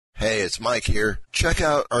Hey, it's Mike here. Check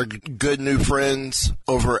out our good new friends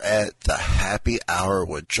over at the Happy Hour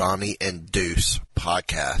with Johnny and Deuce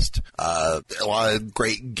podcast. A lot of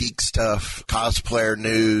great geek stuff, cosplayer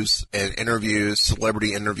news and interviews,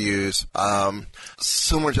 celebrity interviews.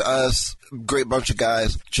 Similar to us, great bunch of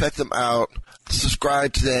guys. Check them out.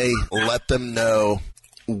 Subscribe today. Let them know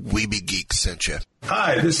We Be Geeks sent you.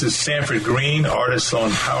 Hi, this is Sanford Green, artist on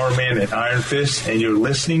Power Man and Iron Fist, and you're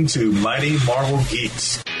listening to Mighty Marvel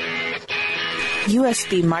Geeks.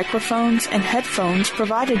 USB microphones and headphones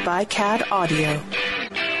provided by CAD Audio.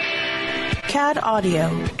 CAD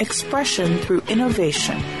Audio, expression through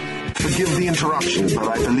innovation. Forgive the interruption, but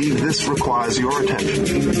I believe this requires your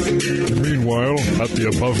attention. Meanwhile, at the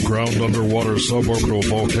above-ground underwater suborbital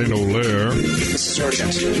volcano lair...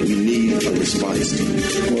 Sergeant, we need a response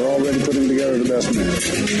team. We're already putting together the best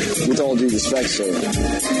man. With all due respect, sir,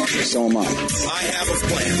 so am I. I have a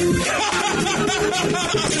plan.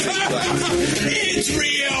 It's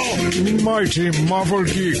real! Mighty Marvel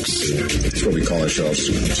Geeks. That's what we call ourselves,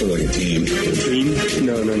 sort of like a team. Team?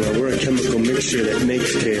 No. We're a chemical mixture that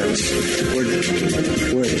makes chaos.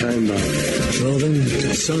 We're a time bomb. Well then,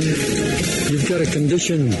 son, you've got a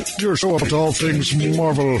condition. Your show about all things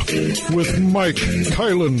Marvel with Mike,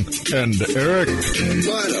 Kylan, and Eric.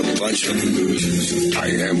 What a bunch of losers. I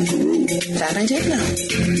am Groot. That I did know.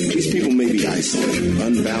 These people may be isolated,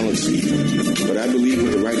 unbalanced even, but I believe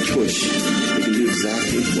with the right push, they can do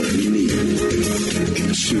exactly what we need.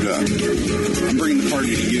 Suit up. I'm bringing the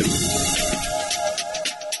party to you.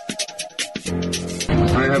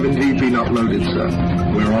 I have indeed been uploaded, sir.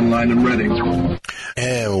 We're online and ready.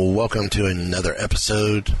 And welcome to another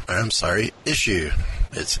issue.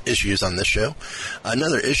 It's issues on this show.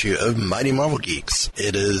 Another issue of Mighty Marvel Geeks.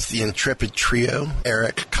 It is the intrepid trio,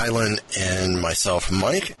 Eric, Kylan, and myself,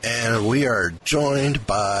 Mike. And we are joined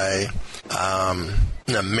by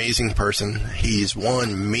an amazing person. He's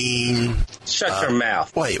one mean... Shut your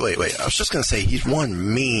mouth. Wait. I was just going to say he's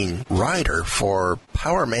one mean writer for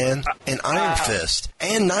Power Man and Iron Fist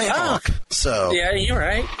and Nighthawk. So yeah, you're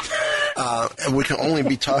right. And we can only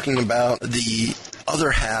be talking about the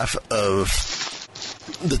other half of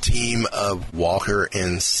the team of Walker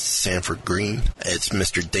and Sanford Green. It's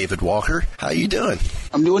Mr. David Walker. How you doing?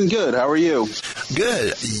 I'm doing good. How are you?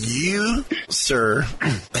 Good. You, sir,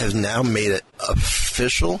 have now made it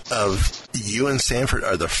official of you and Sanford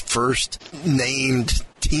are the first named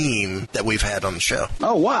team that we've had on the show.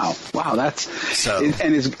 Oh, wow. That's so.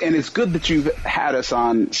 And it's good that you've had us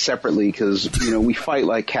on separately because, we fight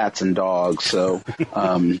like cats and dogs. So,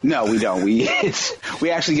 no, we don't. We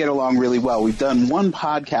actually get along really well. We've done one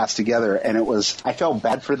podcast together, and I felt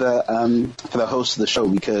bad for the host of the show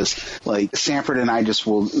because, like, Sanford and I just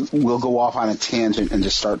we'll go off on a tangent and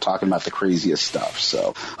just start talking about the craziest stuff.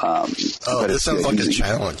 So, but this sounds like a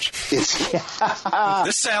challenge.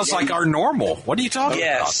 This sounds like our normal. What are you talking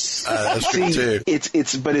about? Yes. That's true too.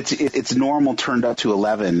 It's normal turned up to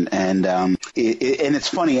 11, and it's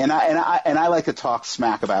funny, and I like to talk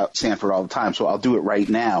smack about Sanford all the time, so I'll do it right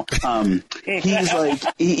now. He's like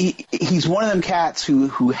he's one of them cats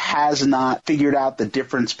who has not figured out the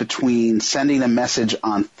difference between sending a message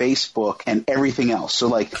on Facebook and everything else. So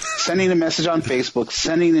like sending a message on Facebook,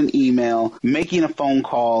 sending an email, making a phone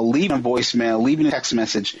call, leaving a voicemail, leaving a text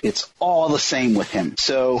message, it's all the same with him.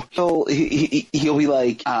 So he'll be like,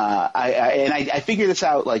 I figured this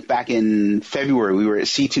out like back in February. We were at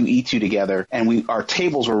C2E2 together, and our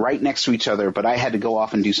tables were right next to each other, but I had to go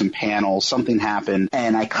off and do some panels. Something happened,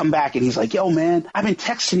 and I come back, and he's like, "Yo, man, I've been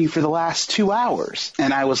texting you for the last 2 hours."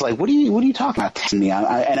 And I was like, "What are you talking about texting me?"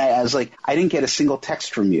 I was like, "I didn't get a single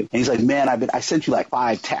text from you." And he's like, "Man, I sent you like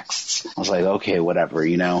 5 texts." I was like, "Okay, whatever,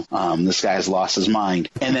 this guy's lost his mind."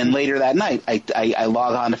 And then later that night, I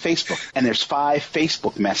log on to Facebook, and there's 5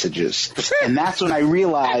 Facebook messages, and that's when I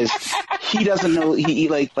realized he doesn't know.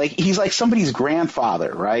 He's like somebody's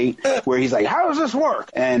grandfather, right? Where he's like, "How does this work?"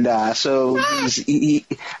 And so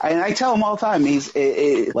and I tell him all the time, he's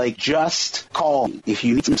like, "Just call me if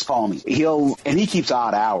you need to. Call me." He keeps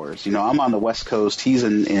odd hours. I'm on the West Coast. He's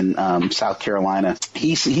in South Carolina.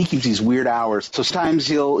 He keeps these weird hours. So sometimes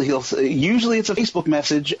he'll usually it's a Facebook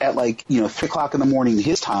message at 3:00 in the morning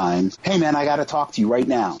his time. "Hey man, I got to talk to you right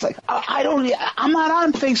now." It's like I'm not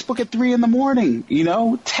on Facebook at 3 in the morning.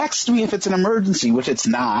 Text me if it's an emergency, which it's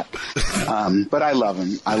not. But I love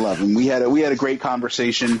him. We had a great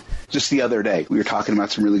conversation just the other day. We were talking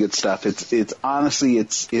about some really good stuff. It's honestly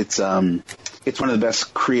it's one of the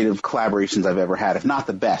best creative collaborations I've ever had, if not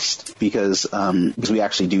the best, because we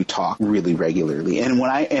actually do talk really regularly. And when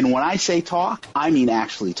I say talk, I mean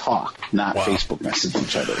actually talk, not Facebook message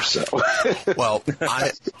each other. So, well,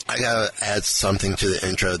 I gotta add something to the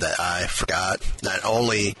intro that I forgot. Not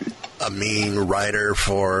only a mean writer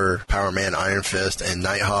for Power Man, Iron Fist, and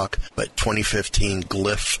Nighthawk, but 2015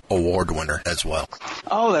 Glyph Award winner as well.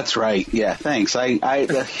 Oh, that's right. Yeah, thanks.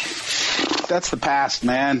 That's the past,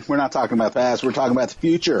 man. We're not talking about the past. We're talking about the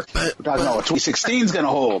future. We're talking about what 2016 is going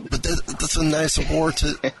to hold. But that's a nice award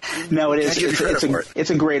to. No, it is. It's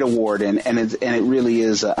a great award, and it really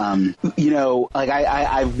is. I've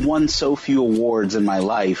won so few awards in my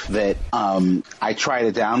life that I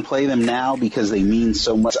try to downplay them now because they mean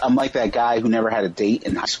so much. I'm like that guy who never had a date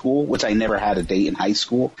in high school, which I never had a date in high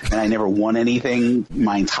school, and I never won anything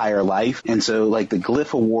my entire life. And so, like, the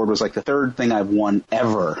Glyph Award was like the third thing I've won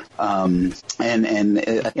ever. And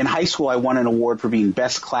in high school, I won an award for being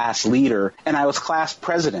best class leader, and I was class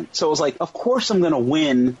president. So it was like, of course I'm going to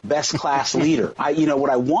win best class leader. What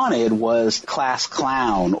I wanted was class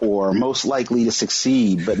clown or most likely to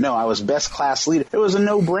succeed, but no, I was best class leader. It was a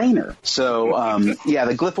no-brainer. So,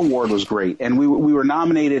 the Glyph Award was great, and we were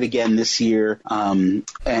nominated again this year. And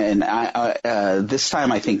this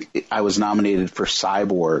time I think I was nominated for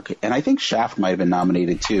Cyborg, and I think Shaft might have been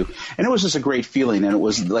nominated too. And it was just a great feeling, and it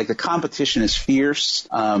was like the competition is fierce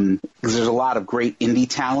because there's a lot of great indie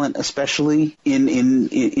talent, especially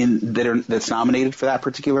that's nominated for that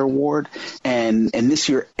particular award. And this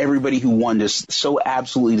year, everybody who won just so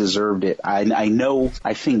absolutely deserved it. I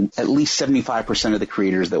think at least 75% of the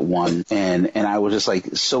creators that won, and I was just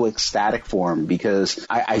like so ecstatic for them because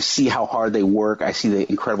I see how hard they work. I see the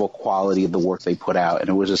incredible quality of the work they put out, and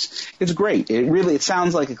it's great. It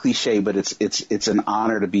sounds like a cliche, but it's an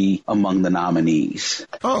honor to be among the nominees.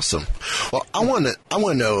 Awesome. Well, I want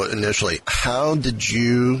to know initially, how did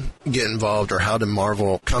you get involved, or how did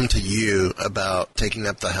Marvel come to you about taking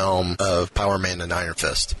up the helm of Power Man and Iron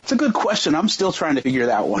Fist? It's a good question. I'm still trying to figure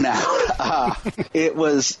that one out. It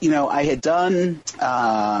was, I had done,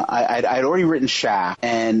 I'd already written Shaft,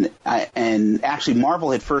 and actually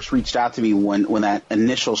Marvel had first reached out to me when that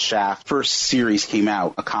initial Shaft first series came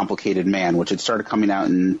out, A Complicated Man, which had started coming out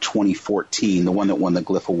in 2014, the one that won the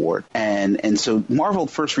Glyph Award. And so Marvel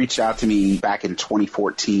first reached out to me back in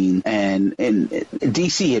 2014, and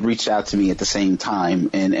DC had reached out to me at the same time,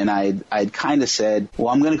 and I'd kind of said, well,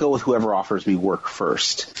 I'm going to go with whoever offers me work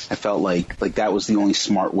first. I felt like that was the only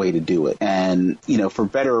smart way to do it. And, for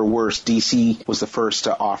better or worse, DC was the first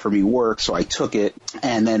to offer me work, so I took it,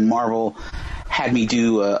 and then Marvel had me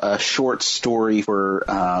do a short story for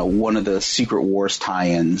one of the Secret Wars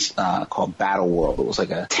tie-ins called Battle World. It was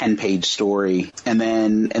like a 10-page story, and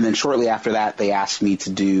then shortly after that, they asked me to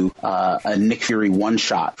do a Nick Fury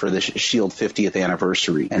one-shot for the S.H.I.E.L.D. 50th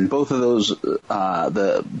anniversary. And both of those,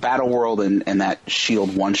 the Battle World and that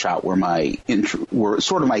S.H.I.E.L.D. one-shot were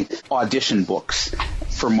sort of my audition books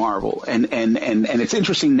for Marvel. And it's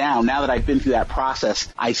interesting now that I've been through that process,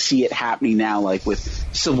 I see it happening now, like with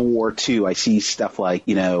Civil War 2. I see stuff like,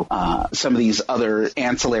 some of these other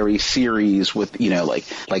ancillary series with,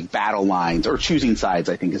 like Battle Lines or Choosing Sides,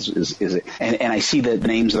 I think is it. And I see the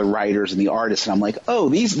names of the writers and the artists, and I'm like, oh,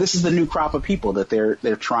 this is the new crop of people that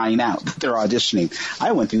they're trying out, that they're auditioning.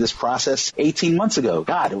 I went through this process 18 months ago.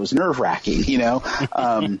 God, it was nerve-wracking,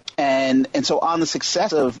 and so on the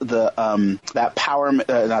success of the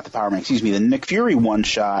the Nick Fury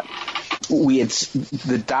one-shot,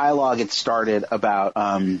 the dialogue had started about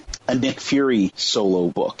a Nick Fury solo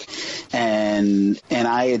book, and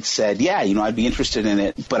I had said, I'd be interested in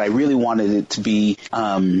it, but I really wanted it to be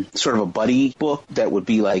sort of a buddy book that would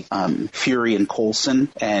be like Fury and Coulson,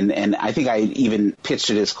 and I think I even pitched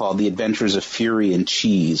it as called The Adventures of Fury and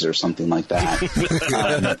Cheese or something like that.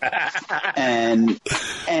 And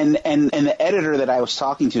the editor that I was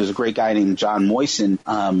talking to is a great guy named John Moyson.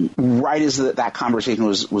 Right as that conversation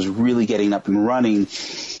was really getting up and running,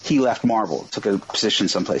 he left Marvel, took a position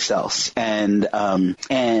someplace else. And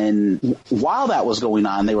while that was going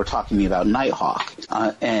on, they were talking to me about Nighthawk.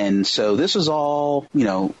 And so this was all,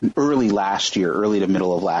 early to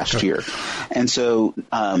middle of last year. And so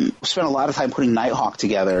spent a lot of time putting Nighthawk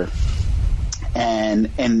together.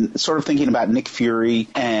 And sort of thinking about Nick Fury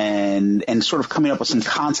and sort of coming up with some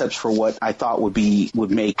concepts for what I thought would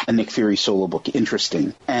make a Nick Fury solo book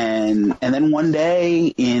interesting. And then one day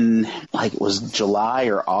in, it was July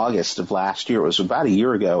or August of last year, it was about a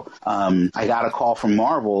year ago, I got a call from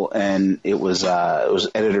Marvel, and it was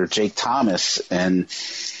editor Jake Thomas, and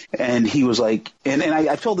And he was like, and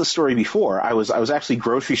I told this story before. I was actually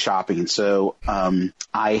grocery shopping, and so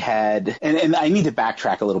I had, and I need to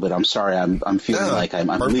backtrack a little bit. I'm sorry, I'm feeling like I'm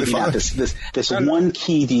leaving out this one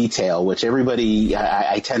key detail, which everybody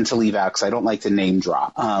I tend to leave out because I don't like to name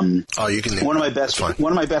drop. You can. One of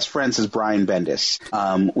my best friends is Brian Bendis.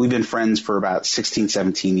 We've been friends for about 16,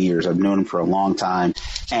 17 years. I've known him for a long time,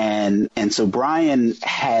 and so Brian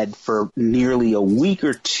had for nearly a week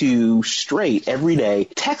or two straight every day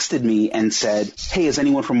texted me and said, "Hey, has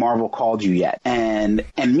anyone from Marvel called you yet?" And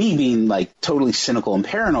me being like totally cynical and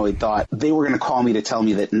paranoid, thought they were going to call me to tell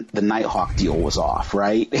me that the Nighthawk deal was off,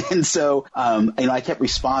 right? And so I kept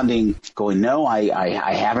responding, going, "No, I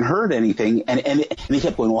haven't heard anything." And he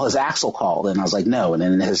kept going, "Well, has Axel called?" And I was like, "No." And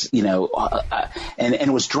then and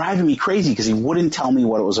it was driving me crazy because he wouldn't tell me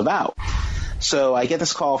what it was about. So I get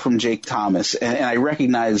this call from Jake Thomas, and I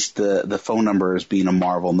recognized the phone number as being a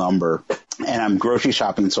Marvel number. And I'm grocery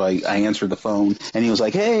shopping, so I answered the phone, and he was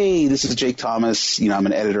like, "Hey, this is Jake Thomas. I'm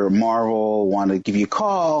an editor at Marvel. Want to give you a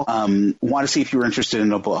call. Want to see if you were interested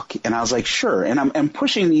in a book." And I was like, "Sure." And I'm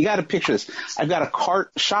pushing. You got to picture this. I've got a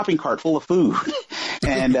shopping cart full of food,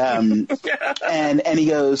 and and he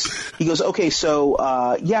goes, "Okay,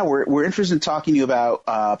 so yeah, we're interested in talking to you about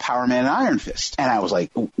Power Man and Iron Fist." And I was like,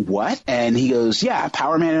 "What?" And he goes, "Yeah,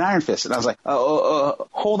 Power Man and Iron Fist." And I was like,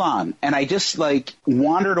 hold on. And I just like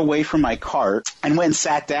wandered away from my cart and went and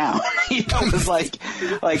sat down. It was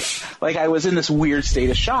like I was in this weird state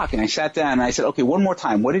of shock. And I sat down and I said, "Okay, one more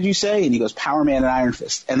time. What did you say?" And he goes, "Power Man and Iron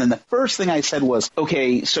Fist." And then the first thing I said was,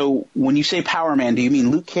 "Okay, so when you say Power Man, do you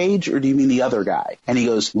mean Luke Cage or do you mean the other guy?" And he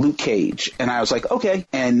goes, "Luke Cage." And I was like, "Okay."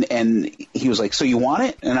 And he was like, "So you want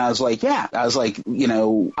it?" And I was like, "Yeah." I was like,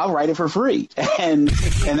 "I'll write it for free." And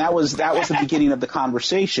that was the beginning of the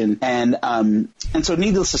conversation. And so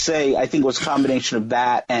needless to say, I think it was a combination of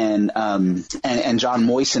that and John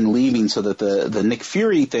Moisen leaving so that the Nick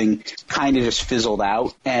Fury thing kind of just fizzled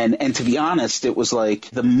out. And to be honest, it was like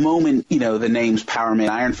the moment, the names Power Man,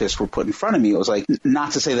 Iron Fist were put in front of me, it was like,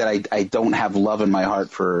 not to say that I don't have love in my heart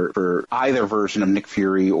for either version of Nick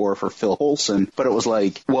Fury or for Phil Coulson, but it was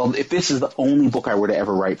like, well, if this is the only book I were to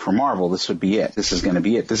ever write for Marvel, this would be it. This is going to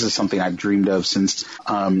be it. This is something I've dreamed of since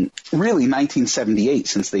really 1978,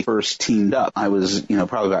 since they first teamed up. I was,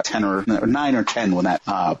 probably about 9 or 10 when that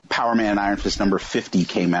Power Man Iron Fist number 50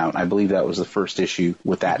 came out. I believe that was the first issue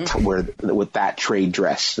with that with that trade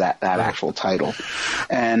dress, that actual title.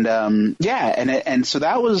 And and so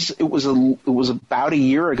that was it was about a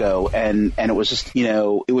year ago, and it was just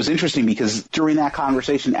it was interesting because during that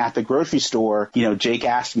conversation at the grocery store, Jake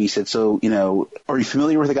asked me, he said, "So are you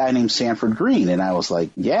familiar with a guy named Sanford Green?" And I was like,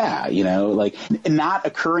 "Yeah," not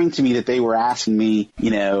occurring to me that they were asking me,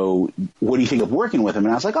 what do you think of working with him?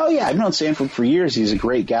 And I was like, "Oh yeah, I've known Sanford for years. He's a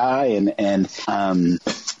great guy." And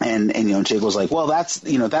Jake was like, "Well,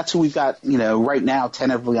 that's who we've got, right now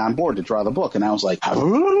tentatively on board to draw the book." And I was like, it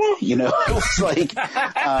was like,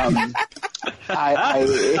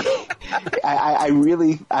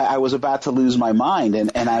 I was about to lose my mind,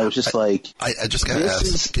 and I was just like, I just gotta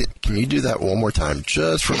ask, can you do that one more time,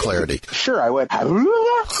 just for clarity? Sure, I went,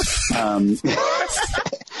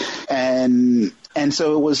 and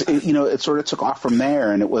so it was, it sort of took off from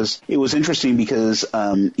there, and it was interesting because,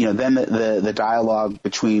 then the dialogue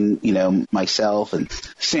between, myself and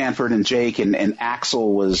Sanford and Jake and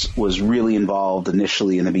Axel was really involved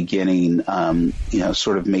initially in the beginning,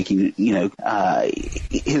 sort of making,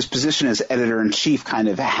 his position as editor-in-chief kind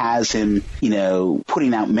of has him,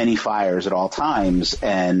 putting out many fires at all times,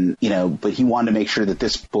 and, but he wanted to make sure that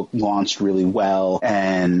this book launched really well,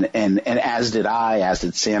 and as did I, as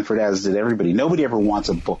did Sanford, as did everybody. Nobody ever wants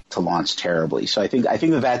a book to launch terribly. So I think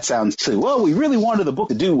that sounds silly. Well, we really wanted the book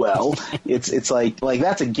to do well. It's like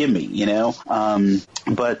that's a gimme, and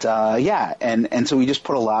so we just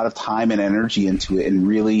put a lot of time and energy into it and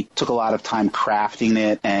really took a lot of time crafting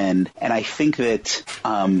it. And I think that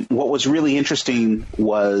what was really interesting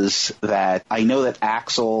was that I know that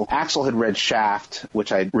Axel had read Shaft,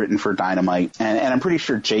 which I'd written for Dynamite, and I'm pretty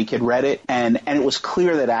sure Jake had read it, and it was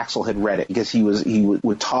clear that Axel had read it because he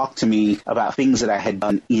would talk to me about things that I had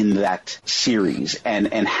done in that series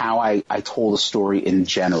and how I told a story in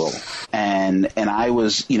general. And I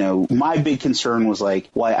was, my big concern was like,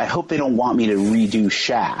 well, I hope they don't want me to redo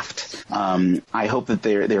Shaft. I hope that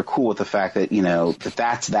they're cool with the fact that,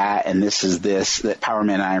 that's that and this is this, that Power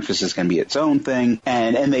Man Iron Fist is going to be its own thing.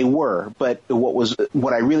 And they were. But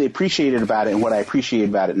what I really appreciated about it and what I appreciate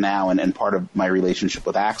about it now and part of my relationship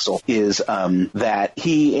with Axel is that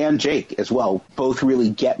he and Jake as well both really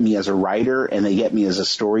get me as a writer, and they get me as a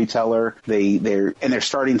storyteller. They're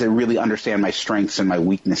starting to really understand my strengths and my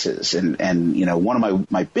weaknesses. And you know, one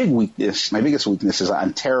of my biggest weakness is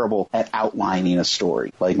I'm terrible at outlining a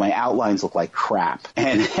story. Like, my outlines look like crap.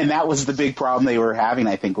 And that was the big problem they were having,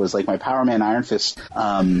 I think, was like my Power Man Iron Fist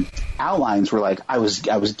outlines were like, I was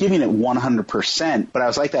giving it 100%, but I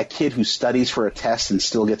was like that kid who studies for a test and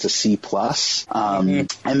still gets a C+. And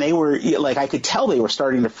they were like, I could tell they were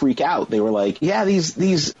starting to freak out. They were like, yeah,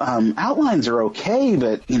 these outlines are okay,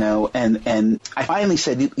 but you know, and I finally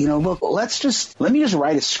said, you know, look, let me just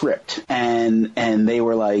write a script. And they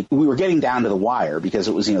were like, we were getting down to the wire because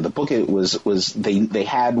it was, you know, the book, it was they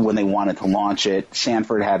had when they wanted to launch it.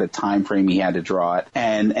 Sanford had a time frame he had to draw it,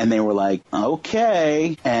 and they were like,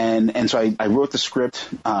 okay, and so I wrote the script,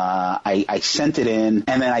 I sent it in,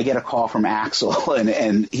 and then I get a call from Axel,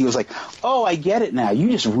 and he was like, oh, I get it now, you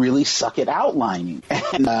just really suck at outlining.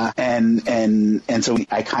 And so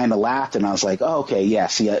I kind of laughed, and I was like, oh, okay, yeah,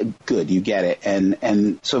 see, good, you get it.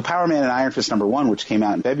 And so Power Man and Iron Fist #1, which came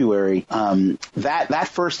out in February, that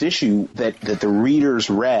first issue that the readers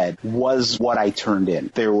read was what I turned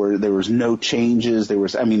in. There was no changes. There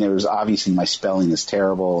was obviously my spelling is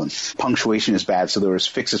terrible and punctuation is bad, so there was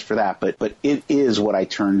fixes for that. But it is what I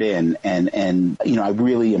turned in, and you know, I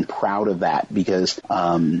really am proud of that because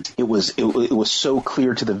it was so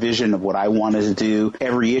clear to the vision of what I wanted to do.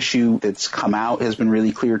 Every issue that's come out has been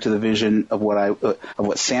really clear to the vision of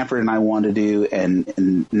what Sanford and I want to do,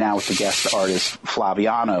 and now with the guest artist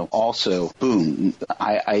Flaviano also, boom.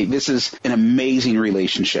 This is an amazing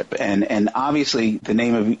relationship, and obviously the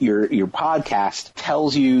name of your podcast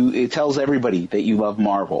tells everybody that you love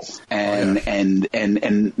Marvel, and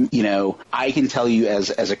you know, I can tell you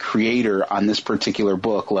as a creator on this particular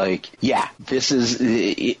book, like, yeah, this is,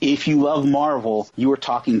 if you love Marvel, you are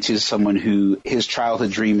talking to someone who his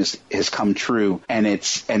childhood dream has come true, and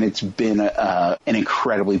it's been an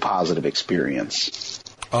incredibly positive experience.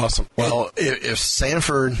 Awesome. Well, if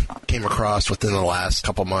Sanford came across within the last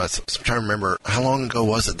couple months, I'm trying to remember, how long ago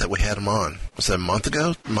was it that we had him on? Was it a month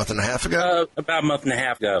ago? A month and a half ago? About a month and a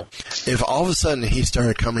half ago. If all of a sudden he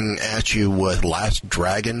started coming at you with Last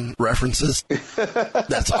Dragon references,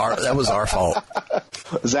 that was our fault.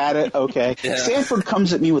 Is that it? Okay. Yeah. Sanford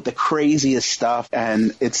comes at me with the craziest stuff,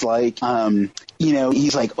 and it's like, you know,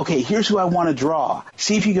 he's like, okay, here's who I want to draw.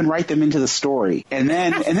 See if you can write them into the story. And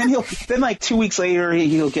then like 2 weeks later,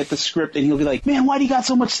 he'll get the script and he'll be like, man, why do you got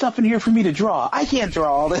so much stuff in here for me to draw? I can't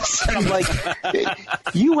draw all this. And I'm like,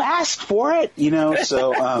 you asked for it, you know?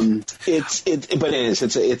 So, it's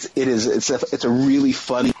a really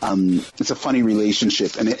funny, it's a funny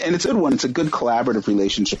relationship, and it's a good one. It's a good collaborative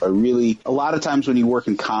relationship. A lot of times when you work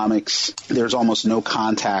in comics, there's almost no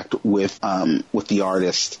contact with the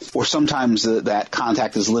artist, or sometimes that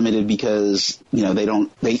contact is limited because, you know, they don't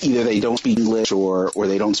speak English or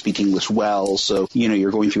they don't speak English well. So, you know,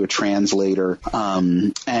 you're going through a translator.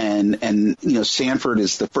 And, you know, Sanford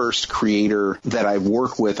is the first creator that I've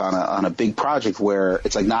worked with on a big project where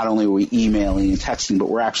it's like, not only are we emailing and texting, but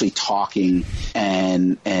we're actually talking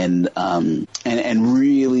and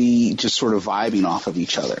really just sort of vibing off of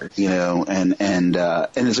each other, you know, and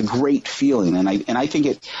it's a great feeling. And I think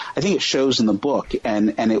it shows in the book.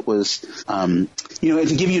 And it was, you know, and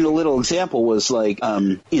to give you a little example was like,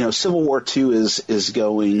 you know, Civil War II is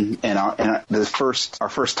going, and our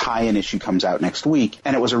first tie-in issue comes out next week,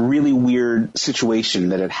 and it was a really weird situation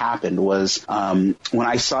that had happened. Was when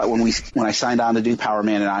I signed on to do Power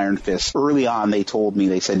Man and Iron Fist, early on they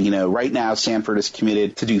said, you know, right now Sanford is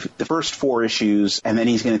committed to do the first 4 issues, and then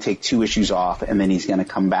he's going to take 2 issues off, and then he's going to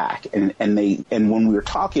come back. And when we were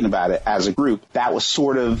talking about it as a group, that was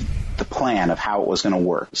sort of the plan of how it was going to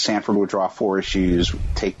work. Sanford would draw 4 issues,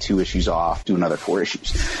 take 2 issues off, do another 4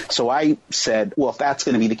 issues. So I said, well, if that's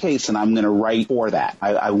going to be the case, then I'm going to write for that.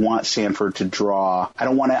 I want Sanford to draw. I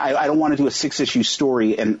don't want to do a 6-issue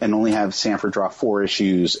story and only have Sanford draw 4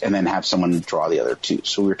 issues and then have someone draw the other 2.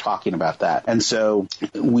 So we were talking about that. And so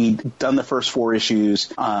we'd done the first 4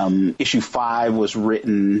 issues. Issue 5 was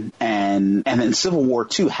written, and then Civil War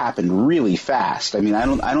II happened really fast. I mean, I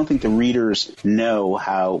don't think the readers know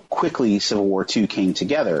how quickly Civil War II came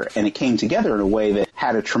together, and it came together in a way that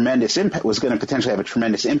had a tremendous impact, was going to potentially have a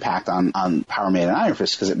tremendous impact on Power Man and Iron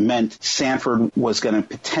Fist, because it meant Sanford was going to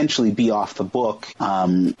potentially be off the book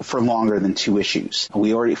for longer than 2 issues.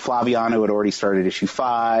 Flaviano had already started issue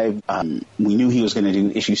 5. We knew he was going to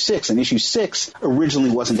do issue 6, and issue 6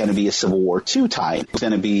 originally wasn't going to be a Civil War II tie. It was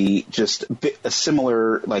going to be just a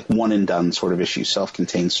similar, like, one and done sort of issue,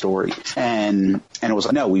 self-contained story. And it was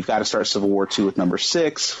like, no, we've got to start Civil War II with number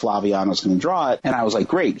 6. Flaviano's going to draw it. And I was like,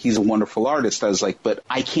 great, he's a wonderful artist. I was like, but but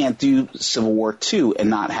I can't do Civil War II and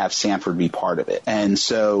not have Sanford be part of it. And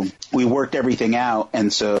so we worked everything out.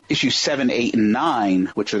 And so issues 7, 8, and 9,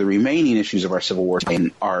 which are the remaining issues of our Civil War,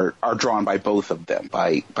 are drawn by both of them,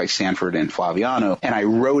 by Sanford and Flaviano. And I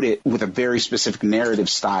wrote it with a very specific narrative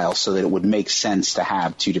style so that it would make sense to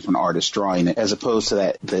have two different artists drawing it, as opposed to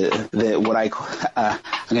that I'm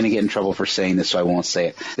going to get in trouble for saying this, so I won't say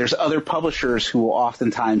it. There's other publishers who will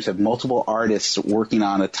oftentimes have multiple artists working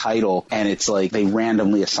on a title, and it's like they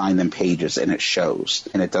randomly assign them pages, and it shows,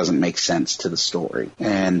 and it doesn't make sense to the story.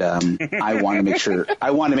 And I want to make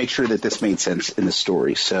sure that this made sense in the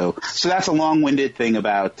story. So that's a long-winded thing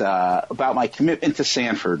about my commitment to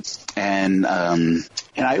Sanford, and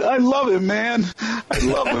I love him, man. I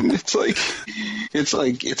love him. It's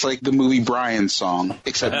like the movie Brian song,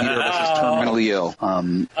 except neither of us is terminally ill.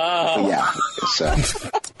 But yeah. So.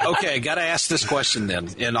 Okay, got to ask this question then.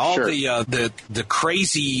 In all the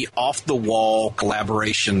crazy off the wall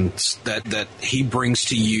collaborations that he brings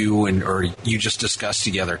to you or you just discussed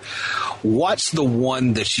together, what's the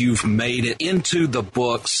one that you've made it into the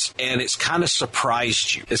books and it's kind of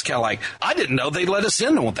surprised you? It's kind of like, I didn't know they let us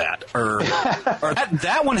in on that, or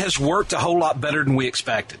that one has worked a whole lot better than we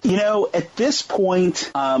expected. You know, at this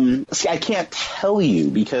point, I can't tell you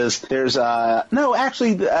because there's no,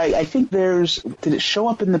 actually, I think did it show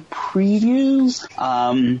up in the previews?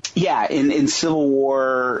 Yeah, in Civil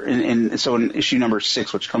War, so in issue number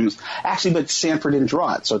 6, which comes actually, but Sanford didn't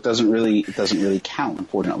draw it, so it doesn't really count,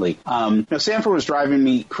 unfortunately. Sanford was driving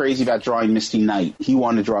me crazy about drawing Misty Knight. He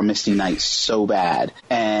wanted to draw Misty Knight so bad,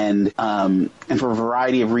 and for a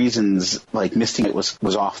variety of reasons, like Misty Knight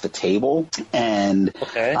was off the table, and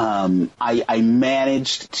I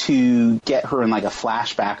managed to get her in like a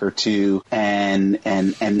flashback or two,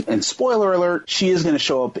 and spoiler alert, she is going to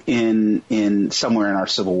show up in somewhere in our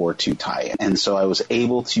Civil War II tie-in, and so I was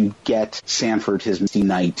able to get Sanford his Misty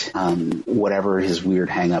Knight, whatever his weird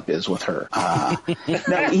hang-up is with her.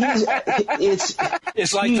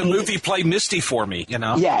 It's like the movie Play Misty for me, you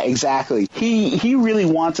know? Yeah, exactly. He really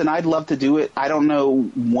wants, and I'd love to do it. I don't know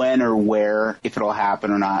when or where, if it'll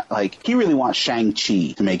happen or not. Like, he really wants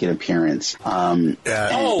Shang-Chi to make an appearance. He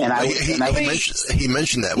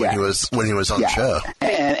mentioned that when he was on the show.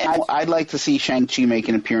 And I'd like to see Shang-Chi make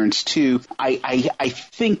an appearance too. I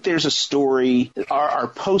think there's a story, our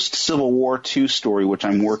post-Civil War II story, which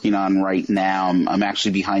I'm working on right now. I'm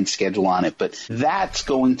actually behind schedule on it, but that's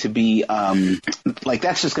going to be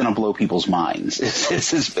that's just going to blow people's minds.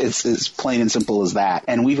 It's as plain and simple as that.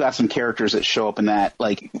 And we've got some characters that show up in that.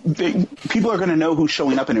 Like, people are going to know who's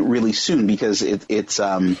showing up in it really soon because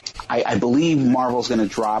I believe Marvel's going to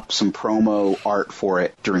drop some promo art for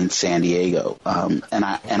it during San Diego. And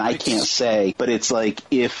I can't say, but it's like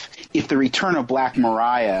if the return of Black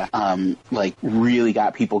Mariah really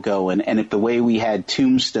got people going, and if the way we had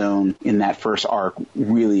Tombstone in that first arc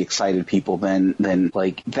really excited people, then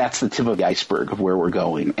that's the tip of the iceberg of where we're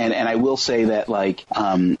going. And I will say that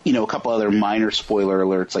a couple other minor spoiler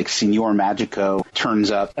alerts, like Signor Magico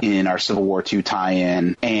turns up in our Civil War II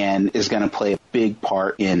tie-in and is going to play a big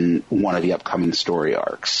part in one of the upcoming story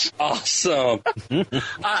arcs. Awesome.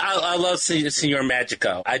 I love Signor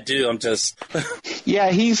Magico. I do. I'm just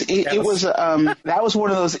yeah. That was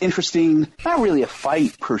one of those interesting, not really a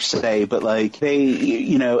fight per se, but like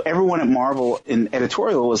everyone at Marvel in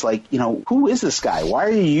editorial was like, who is this guy? Why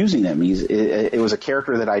are you using him? It was a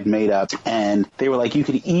character that I'd made up, and they were like, you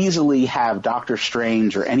could easily have Doctor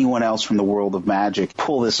Strange or anyone else from the world of magic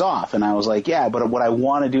pull this off. And I was like, yeah, but what I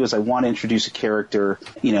want to do is I want to introduce a character,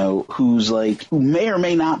 who may or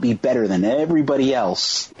may not be better than everybody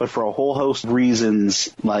else, but for a whole host of reasons,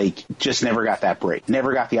 just never got that break,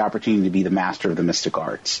 never got the opportunity to be the master of the mystic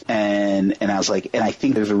arts. And I was like, and I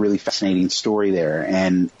think there's a really fascinating story there.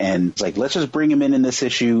 And it's like, let's just bring him in this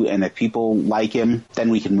issue, and if people like him, then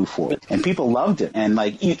we can move forward. And people loved him. And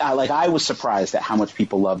I was surprised at how much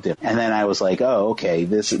people loved him. And then I was like, oh, okay,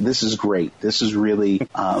 this is great. This is really,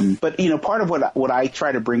 but part of what I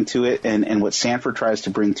try to bring to it, and what Sanford tries to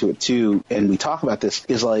bring to it too, and we talk about this,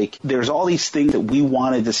 is there's all these things that we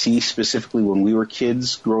wanted to see specifically when we were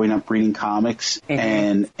kids growing up reading comics,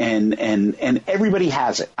 and everybody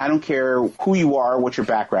has it. I don't care who you are, what your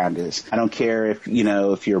background is. I don't care if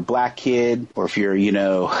you're a black kid, or if you're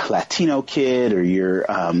Latino kid, or you're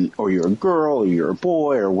a girl, or you're a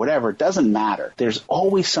boy, or whatever. It doesn't matter. There's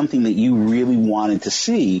always something that you really wanted to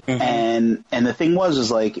see. And the thing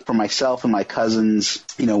was for myself and my cousins,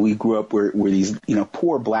 we grew up where these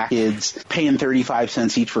poor black kids paying 35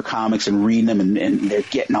 cents each for comics and reading them, and they're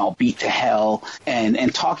getting all beat to hell,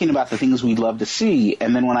 and talking about the things we'd love to see.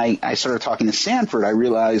 And then when I started talking to Sanford, I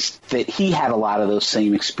realized that he had a lot of those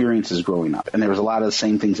same experiences growing up, and there was a lot of the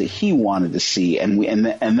same things that he wanted to see,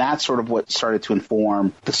 and that's sort of what started to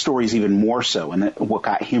inform the stories even more so, and what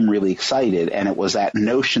got him really excited. And it was that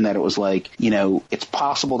notion that it was like, it's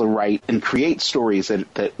possible to write and create stories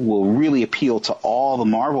that will really appeal to all the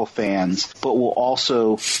Marvel fans, but will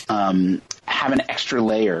also have an extra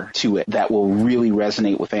layer to it that will really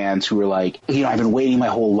resonate with fans who are like, I've been waiting my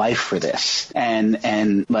whole life for this.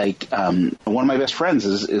 And like, one of my best friends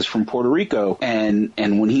is from Puerto Rico, and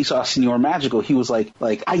when he saw Señor Magico, he was like,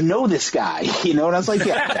 I know this guy, and I was like,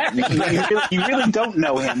 yeah, you really don't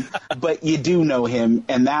know him, but you do know him,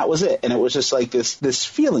 and that was it. And it was just like this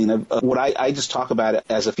feeling of what I just talk about it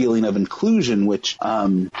as a feeling of inclusion, which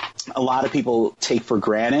a lot of people take for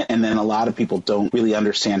granted, and then a lot of people don't really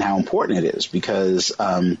understand how important it is because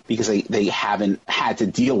they haven't had to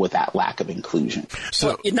deal with that lack of inclusion.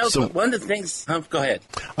 So one of the things. Go ahead.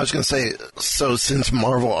 I was going to say, so since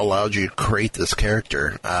Marvel allowed you to create this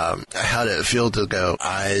character, how did it feel to go,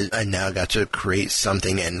 I now got to create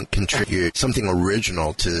something and contribute something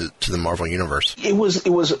original to the Marvel universe? It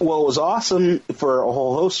was awesome for a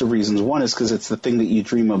whole host of reasons. One is because it's the thing that you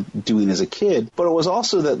dream of doing as a kid, but it was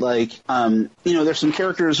also that there's some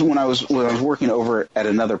characters when I was working over at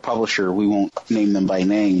another publisher, we won't name them by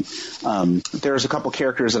name. There's a couple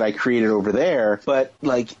characters that I created over there, but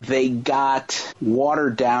they got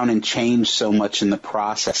watered down and changed so much in the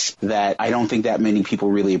process that I don't think that many people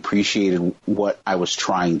really appreciated what I was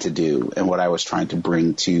trying to do and what I was trying to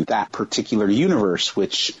bring to that particular universe,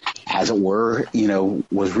 which, as it were,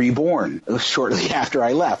 was reborn shortly after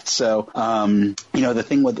I left. So, the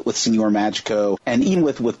thing with Señor Magico, and even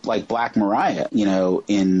with like Black Mariah,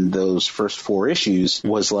 in those first 4 issues,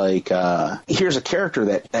 was like, here's a character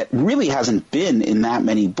that really hasn't been in that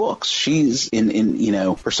many books. She's in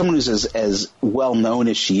for someone who's as well known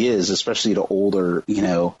as she is, especially to older,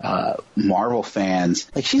 Marvel fans,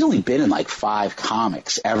 she's only been in 5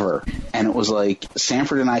 comics ever. And it was like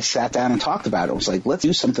Sanford and I sat down and talked about it. It was like, let's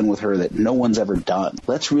do something with her that no one's ever done.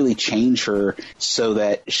 Let's really change her so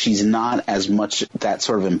that she's not as much that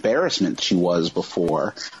sort of embarrassment she was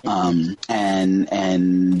before, and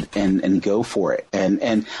go for it.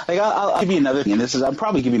 And I'll give you another thing, and I'm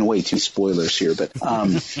probably giving away 2 spoilers here, but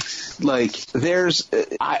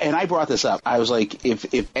I brought this up. I was like,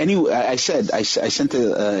 I sent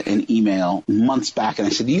an email months back, and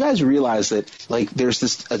I said, do you guys realize that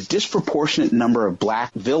there's a disproportionate number of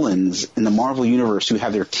black villains in the Marvel universe who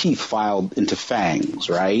have their teeth filed into fangs,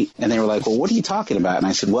 right? And they were like, well, what are you talking about? And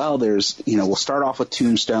I said, well, there's, we'll start off with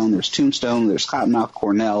Tombstone. There's Tombstone, there's Cottonmouth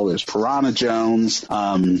Cornell, there's Piranha Jones,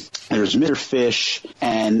 there's Mr. Fish,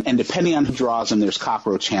 and depending on who draws them, there's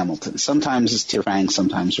Cockroach Hamilton. Sometimes it's Tear Fang,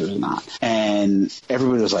 sometimes there's not. And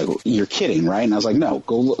everybody was like, well, you're kidding, right? And I was like, no,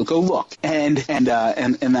 go look. And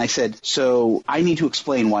I said, so I need to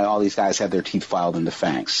explain why all these guys have their teeth filed into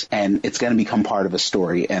fangs, and it's going to become part of a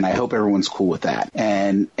story, and I hope everyone's cool with that.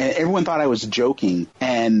 And everyone thought I was joking,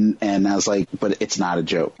 and I was like, but it's not a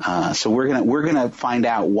joke. So we're gonna find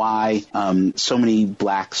out why so many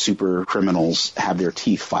black super criminals have their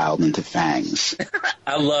teeth filed into fangs.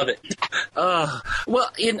 I love it. Well,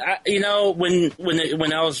 when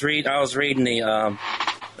I was reading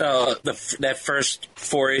that first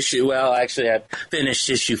 4 issue. Well, actually, I finished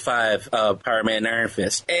issue 5 of Power Man and Iron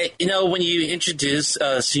Fist. And, when you introduce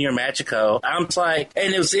Señor Magico, I'm like,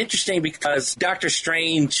 and it was interesting because Doctor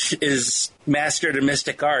Strange is master of the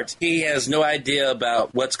mystic arts. He has no idea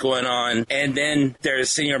about what's going on. And then there's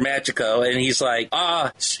Señor Magico, and he's like,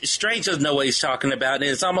 Strange doesn't know what he's talking about. And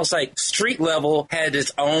it's almost like Street Level has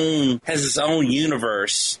its own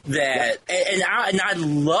universe that, and I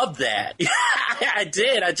love that. I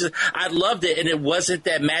did. I loved it. And it wasn't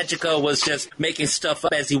that Magico was just making stuff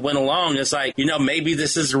up as he went along. It's like, maybe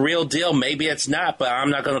this is the real deal. Maybe it's not, but I'm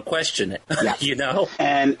not going to question it. Yeah.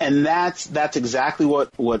 And that's exactly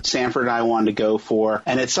what Sanford and I wanted to go for,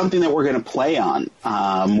 and it's something that we're going to play on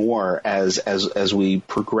more as we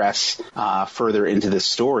progress further into this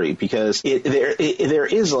story, because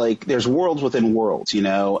there's worlds within worlds,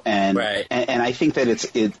 and right. and I think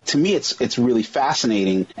that to me it's really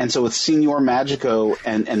fascinating. And so with Señor Magico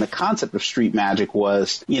and the concept of street magic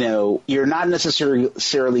was, you're not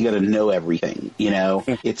necessarily going to know everything,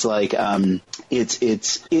 it's like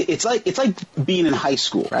it's like being in high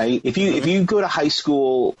school, right? If you go to high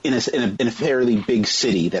school in a in a fairly big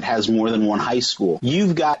city that has more than one high school,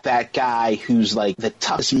 you've got that guy who's like the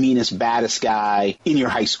toughest, meanest, baddest guy in your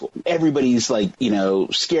high school. Everybody's like,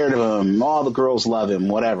 scared of him. All the girls love him,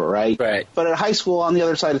 whatever, right? Right. But at high school on the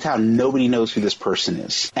other side of town, nobody knows who this person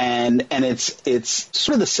is. And it's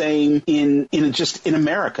sort of the same in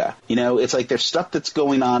America. It's like there's stuff that's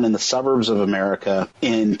going on in the suburbs of America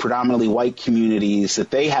in predominantly white communities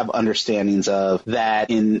that they have understandings of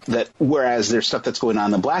whereas there's stuff that's going on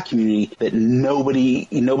in the black community that nobody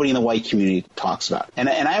in the white community talks about. And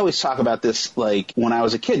I always talk about this, like, when I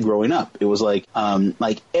was a kid growing up. It was like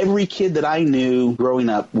every kid that I knew growing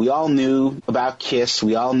up, we all knew about KISS.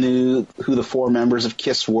 We all knew who the 4 members of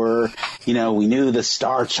KISS were. We knew the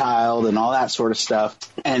Star Child and all that sort of stuff.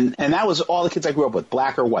 And that was all the kids I grew up with,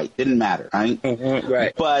 black or white. Didn't matter, right? Mm-hmm,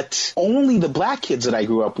 right. But only the black kids that I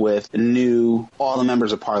grew up with knew all the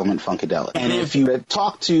members of Parliament Funkadelic. And if you had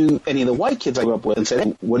talked to any of the white kids I grew up with and said,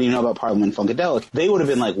 hey, what do you know about Parliament Funkadelic? They would have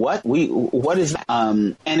been like, what? What is that?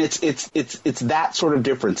 And it's that sort of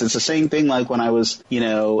difference. It's the same thing like when I was,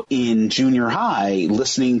 in junior high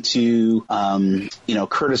listening to,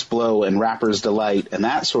 Curtis Blow and Rapper's Delight and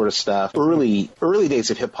that sort of stuff, early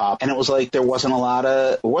days of hip hop. And it was like there wasn't a lot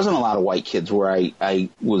of white kids where I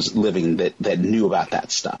was living that knew about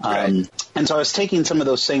that stuff. Right. And so I was taking some of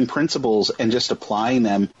those same principles and just applying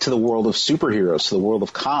them to the world of superheroes, to the world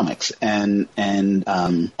of comics. And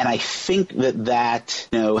I think that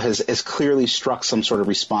has clearly struck some sort of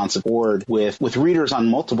responsive chord with readers on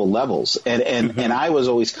multiple levels. And I was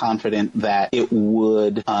always confident that it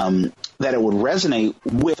would resonate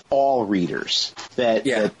with all readers,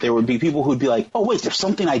 that there would be people who'd be like, oh, wait, there's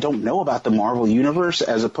something I don't know about the Marvel Universe,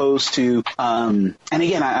 as opposed to, and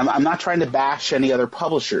again, I'm not trying to bash any other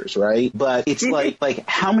publishers, right? But it's like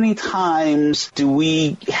how many times do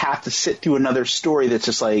we have to sit through another story that's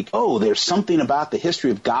just like, oh, there's something about the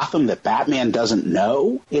history of Gotham that Batman doesn't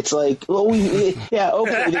know? It's like, okay.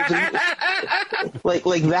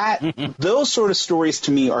 like that. Those sort of stories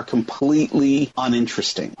to me are completely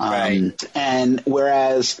uninteresting. Right. And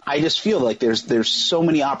whereas I just feel like there's so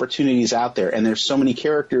many opportunities out there, and there's so many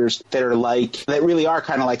characters that really are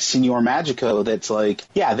kind of like Signor Magico. That's like,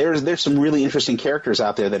 there's some really interesting characters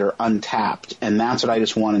out there that are untapped, and that's what I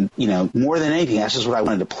just wanted, more than anything. That's just what I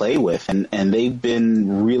wanted to play with, and they've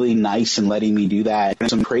been really nice in letting me do that. And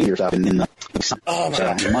some creative stuff in the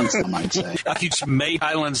months, I might say. You just made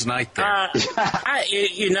Highland's night there.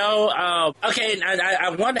 Okay,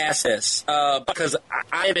 I want to ask this because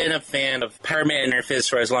I've been a fan of Power Man and Iron Fist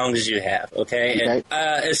for as long as you have. Okay.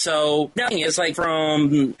 And so it's like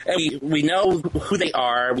we know who they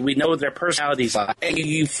are, we know what their personalities are, and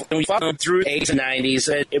we follow them through the 80s and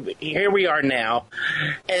 90s. And here we are now,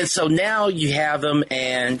 and so now you have them,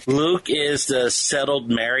 and Luke is the settled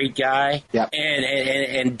married guy,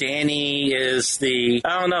 and Danny is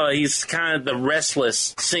he's kind of the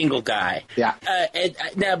restless single guy.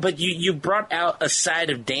 But you brought out a side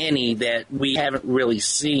of Danny that we haven't really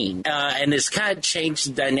seen, and it's kind of changed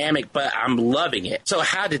the dynamic, but I'm loving it. So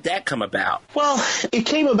how did that come about? Well, it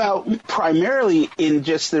came about primarily in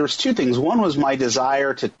there was 2 things. One was my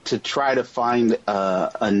desire to try to find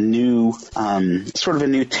a new sort of a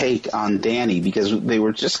new take on Danny, because they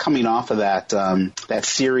were just coming off of that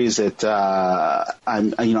series that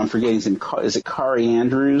I'm forgetting. Is it Kari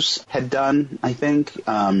Andrews had done? I think.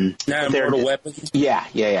 Mortal Weapons. Yeah.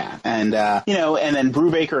 And and then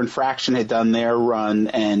Brubaker and Fraction had done their run,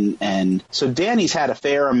 and so Danny's had a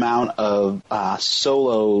fair amount of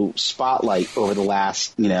solo spotlight over the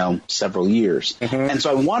last several years. And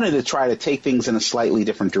so I wanted to try to take things in a slightly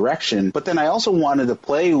different direction, but then I also wanted to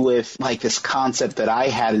play with like this concept that I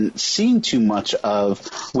hadn't seen too much of,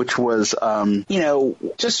 which was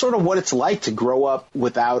just sort of what it's like to grow up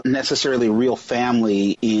without necessarily a real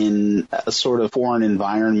family in a sort of foreign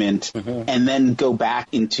environment, and then go back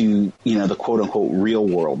into the quote unquote real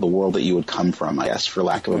world, the world that you would come from, I guess, for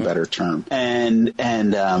lack of a better term. And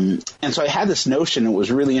so I had this notion. It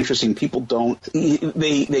was really interesting. People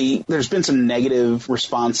there's been some negative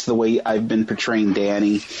response to the way I've been portraying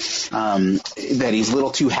Danny, that he's a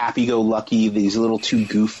little too happy-go-lucky, that he's a little too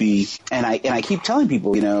goofy. And I keep telling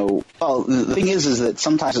people, the thing is that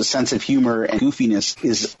sometimes a sense of humor and goofiness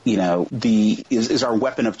is our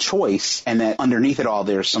weapon of choice, and that underneath it all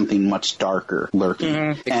there's something much darker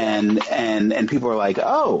lurking. And people are like,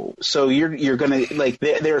 oh, so you're gonna, like,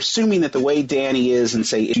 they're assuming that the way Danny is in,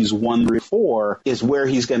 say, issues 1 through 4 is where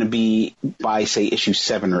he's going to be by, say, issue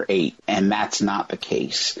 7 or 8, and that's not the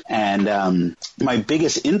case. And my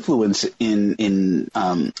biggest influence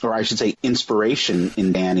or I should say inspiration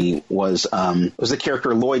in Danny was the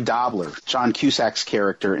character Lloyd Dobler, John Cusack's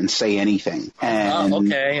character in Say Anything. And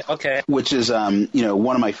Okay. Which is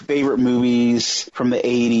one of my favorite movies from the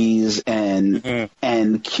 80s,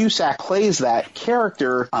 and Cusack plays that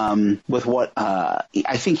character with what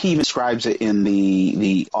I think he even describes it in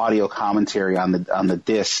the audio commentary on the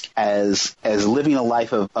disc as living a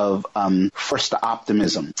life of forced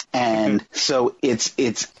optimism. And so it's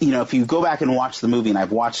if you go back and watch the movie, and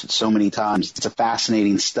I've watched it so many times, it's a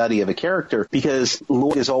fascinating study of a character because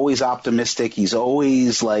Lloyd is always optimistic. He's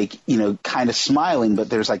always kind of smiling, but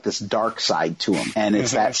there's like this dark side to him. And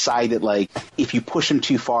it's that side that if you push him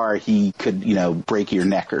too far, he could, break your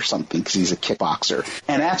neck or something because he's a kickboxer.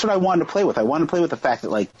 And that's what I wanted to play with. I wanted to play with the fact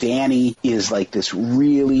that Danny is this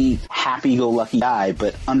really happy-go-lucky guy,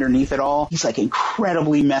 but underneath it all, he's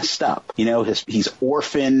incredibly messed up. He's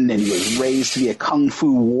orphaned and he was raised to be a kung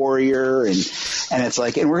fu warrior, and it's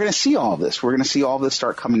and we're going to see all this. We're going to see all this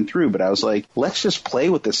start coming through. But I was let's just play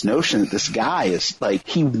with this notion that this guy is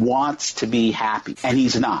he wants to be happy, and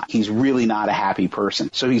he's not. He's really not a happy person.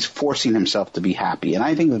 So he's forcing himself to be happy, and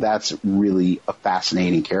I think that's really a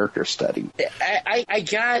fascinating character study. I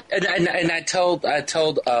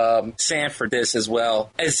told Sanford this as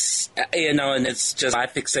well, as and it's just my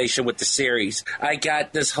fixation with the series. I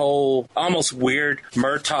got this whole almost weird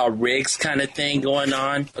Murtaugh Riggs kind of thing going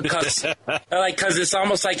on because it's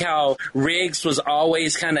almost like how Riggs was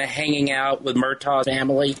always kind of hanging out with Murtaugh's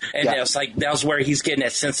family, and that was where he's getting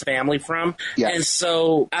that sense of family from. Yeah. And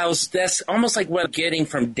so that's almost like what I'm getting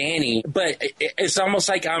from Danny, but it's almost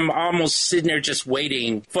like I'm almost sitting there just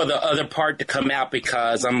waiting for the other part to come out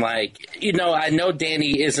because I'm I know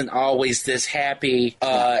Danny isn't always this happy,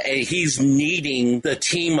 and he's needing the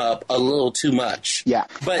team up a little too much. Yeah.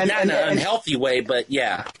 But not in an unhealthy way, but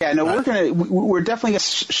yeah. Yeah, no, we're definitely going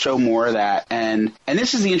to show more of that. And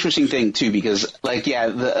this is the interesting thing, too, because,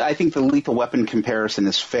 I think the Lethal Weapon comparison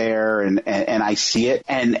is fair, and I see it.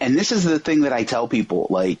 And this is the thing that I tell people,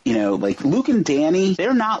 Luke and Danny,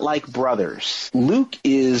 they're not like brothers. Luke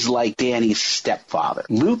is like Danny's stepfather.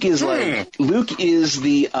 Luke is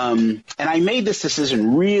the, and I made this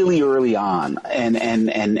decision really early on,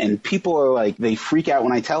 and people are they freak out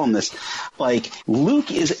when I tell them this.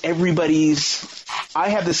 Luke is everybody's, I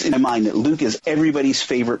have this in my mind that Luke is everybody's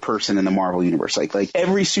favorite person in the Marvel Universe.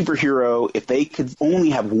 Every superhero, if they could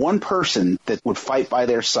only have one person that would fight by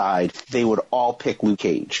their side, they would all pick Luke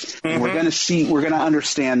Cage. Mm-hmm. We're going to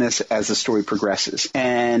understand this as the story progresses.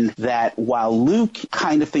 And that while Luke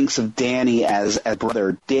kind of thinks of Danny as a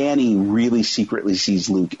brother, Danny really secretly sees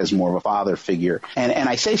Luke as more of a father figure. And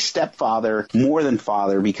I say stepfather more than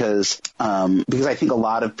father because I think a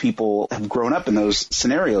lot of people have grown up in those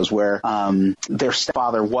scenarios where their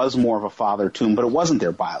stepfather was more of a father to them, but it wasn't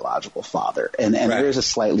their biological father. And right. There's a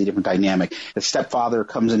slightly different dynamic. The stepfather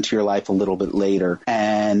comes into your life a little bit later.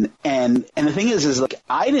 And the thing is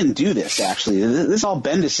I didn't do this, actually. This is all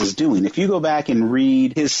Bendis is doing. If you go back and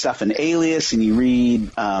read his stuff in Alias and you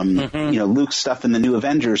read, Luke's stuff in the New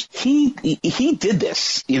Avengers, he did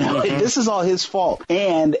this. This is all his fault.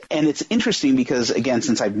 And it's interesting because, again,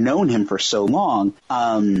 since I've known him for so long,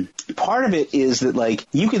 part of it is that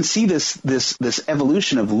you can see this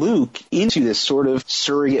evolution of Luke into this sort of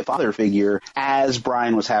surrogate father figure as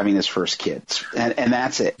Brian was having his first kids, and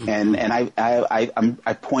that's it. And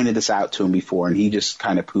I pointed this out to him before, and he just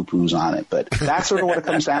kind of poo-poos on it, but that's sort of what it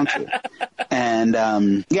comes down to. And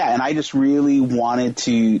and I just really wanted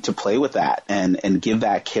to play with that and give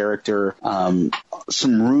that character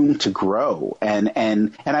some room to grow, and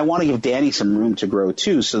I want to give Danny some room to grow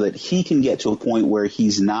too, so that he can get to a point where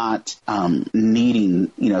he's not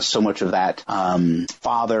needing so much of that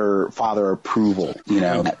father approval,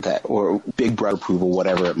 that or big brother approval,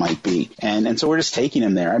 whatever it might be, and so we're just taking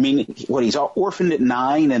him there. I mean, he's orphaned at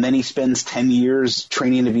 9, and then he spends 10 years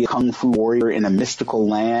training to be a kung fu warrior in a mystical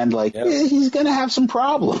land. He's gonna have some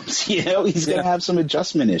problems, he's gonna have some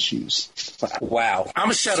adjustment issues. Wow, I'm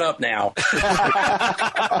gonna shut up now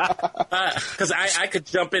because I could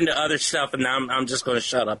jump into other stuff, and I'm just gonna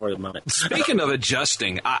shut up for the moment. Speaking of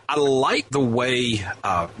adjusting, I like the way.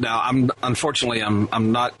 Now, unfortunately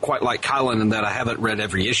I'm not quite like Kylan in that I haven't read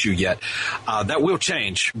every issue yet. That will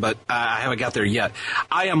change, but I haven't got there yet.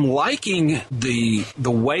 I am liking the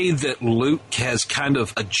way that Luke has kind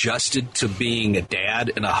of adjusted to being a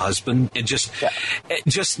dad and a husband, and just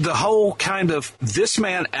the whole kind of this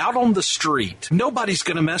man out on the street. Nobody's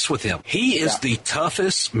going to mess with him. He is the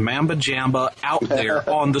toughest mamba jamba out there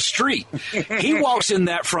on the street. He walks in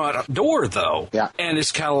that front door, though, and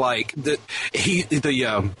it's kind of like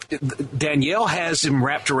Danielle has him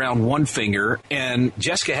wrapped around one finger, and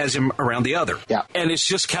Jessica has him around the other. Yeah. And it's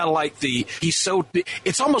just kind of like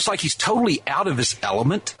it's almost like he's totally out of his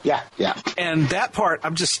element. Yeah, yeah. And that part,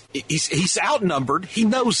 he's outnumbered. He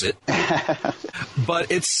knows it. But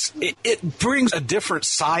it brings a different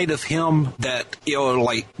side of him that,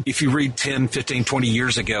 like if you read 10, 15, 20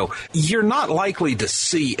 years ago, you're not likely to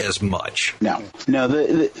see as much. No.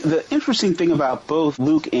 The interesting thing about both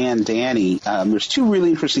Luke and Danny, there's two really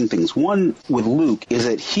interesting things. One with Luke is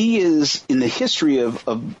that he is, in the history of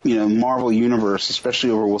Marvel Universe,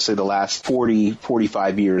 especially over, we'll say, the last 40,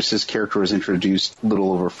 45 years, his character was introduced a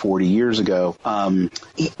little over 40 years ago.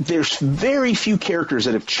 There's very few characters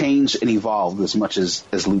that have changed and evolved as much as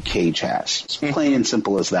Luke Cage has. It's plain and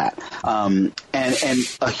simple as that. And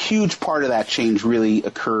a huge part of that change really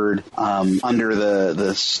occurred under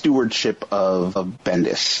the stewardship of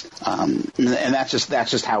Bendis. And that's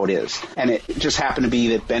just how it is. And it just happened to be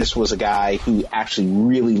that Bendis was a guy who actually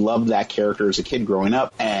really loved that character as a kid growing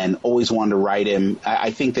up and always wanted to write him.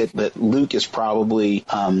 I think that Luke is probably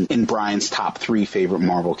in Brian's top 3 favorite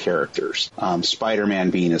Marvel characters, Spider-Man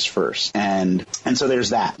being his first. And so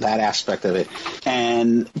there's that aspect of it.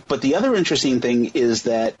 But the other interesting thing is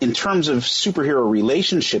that in terms of superhero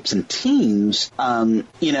relationships and teams,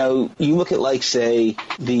 you look at, like, say,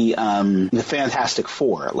 the Fantastic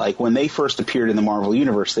Four. Like, when they first appeared in the Marvel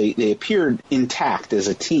Universe, they appeared intact as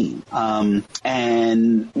a team.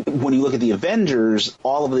 And when you look at the Avengers,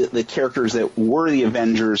 all of the characters that were the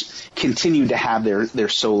Avengers continued to have their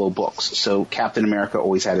solo books. So Captain America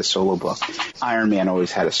always had a solo book. Iron Man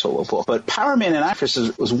always had a solo book. But Power Man and Iron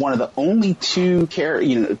Fist was one of the only two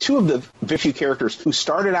of the very few characters who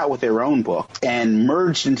started out with their own book and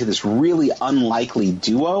merged into this really unlikely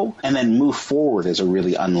duo and then moved forward as a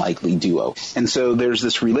really unlikely duo. And so there's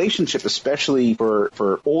this relationship, especially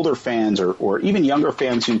for older fans or even younger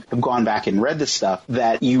fans who have gone back and read this stuff,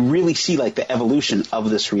 that you really see, like, the evolution of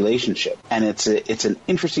this relationship. And it's an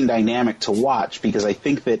interesting dynamic to watch, because I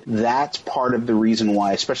think that's part of the reason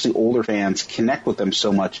why especially older fans connect with them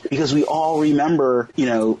so much, because we all remember,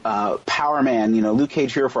 Power Man, Luke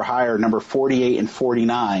Cage Hero for Hire, number 48 and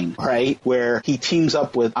 49, right? Where he teams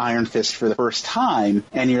up with Iron Fist for the first time,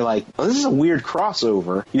 and you're like, oh, this is a weird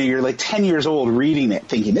crossover. You're like 10 years old reading it,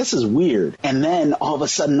 thinking, this is weird. And then all of a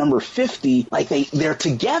sudden, number 50, like, they're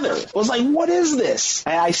together. I was like, what is this?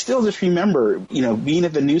 And I still just remember, being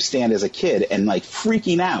at the newsstand as a kid and, like,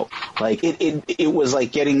 freaking out. Like, it was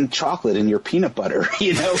like getting chocolate in your peanut butter,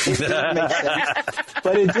 It didn't make sense,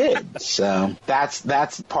 but it did. So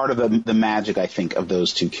that's part of the magic, I think, of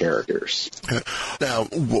those two characters. Now,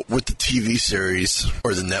 with the TV series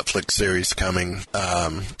or the Netflix series coming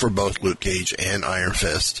for both Luke Cage and Iron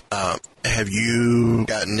Fist, have you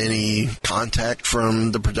gotten any contact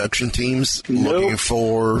from the production teams looking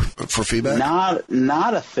for feedback?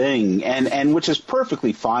 Not a thing, and which is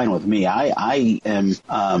perfectly fine with me. I am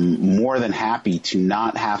more than happy to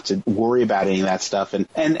not have to worry about any of that stuff. And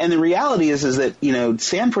the reality is that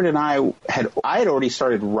Sanford and I had already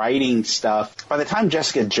started writing stuff by the time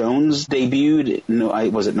Jessica Jones debuted.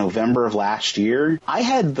 Was it November of last year? I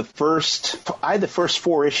had the first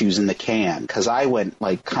 4 issues in the can because I went,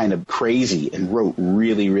 like, kind of crazy and wrote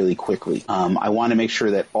really, really quickly. I wanted to make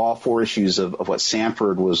sure that all 4 issues of what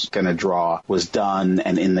Sanford was going to draw was done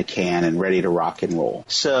and in the can and ready to rock and roll.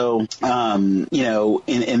 So, in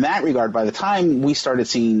that regard, by the time we started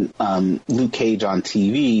seeing Luke Cage on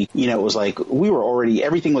TV, it was like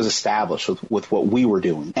everything was established with what we were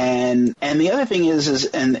doing. And the other thing is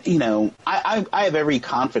I have every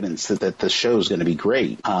confidence that the show is going to be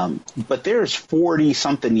great. But there's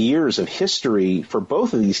 40-something years of history for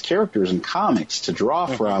both of these characters in comics to draw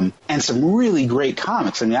from, and some really great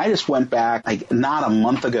comics. I mean, I just went back, like, not a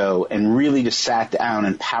month ago and really just sat down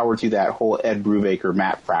and powered through that whole Ed Brubaker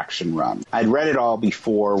Matt Fraction run. I'd read it all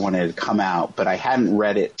before when it had come out, but I hadn't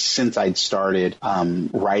read it since I'd started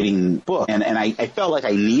writing books. And I felt like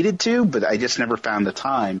I needed to, but I just never found the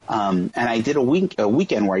time. And I did a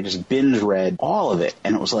weekend where I just binge read all of it,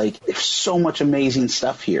 and it was like, there's so much amazing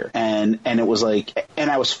stuff here. And it was like, and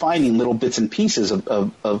I was finding little bits and pieces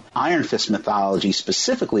of Iron Iron Fist mythology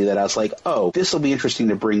specifically that I was like, oh, this will be interesting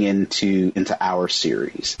to bring into our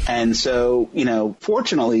series. And so,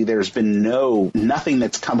 fortunately, there's been nothing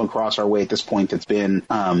that's come across our way at this point that's been,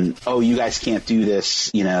 oh, you guys can't do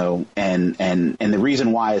this, and the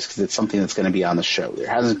reason why is because it's something that's going to be on the show. There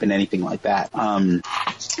hasn't been anything like that.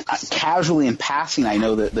 Casually in passing, I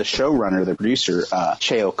know that the showrunner, the producer,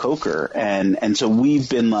 Cheo Coker, and so we've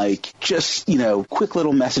been like just quick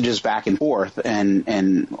little messages back and forth,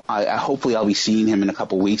 and I hopefully I'll be seeing him in a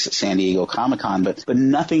couple weeks at San Diego Comic-Con, but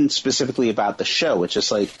nothing specifically about the show. It's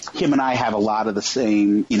just like him and I have a lot of the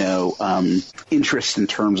same interest in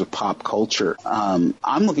terms of pop culture. I'm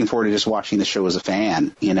looking forward to just watching the show as a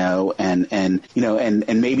fan, and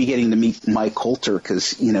maybe getting to meet Mike Coulter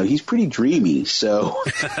because he's pretty dreamy. So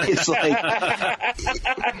it's like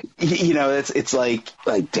it's like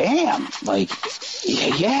damn, like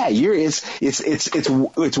yeah, it's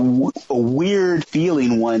a weird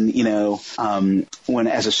feeling when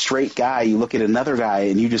as a straight guy you look at another guy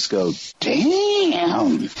and you just go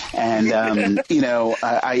damn, and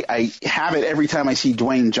I have it every time I see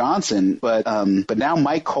Dwayne Johnson, but now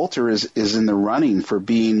Mike Coulter is in the running for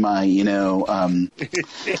being my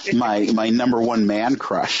my number one man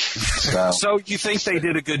crush. So you think they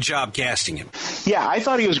did a good job casting him? Yeah, I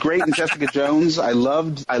thought he was great in Jessica Jones. I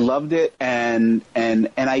loved it, and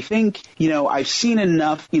I think I've seen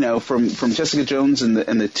enough from Jessica Jones and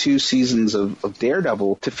the 2 seasons of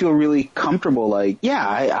Daredevil to feel really comfortable. Like, yeah,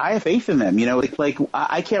 I have faith in them. Like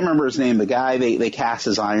I can't remember his name. The guy they cast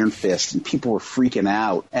as Iron Fist, and people were freaking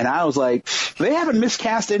out, and I was like, they haven't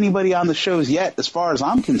miscast anybody on the shows yet, as far as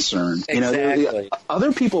I'm concerned. Exactly.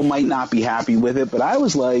 Other people might not be happy with it, but I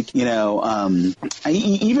was like,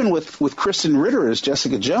 even with Kristen Ritter as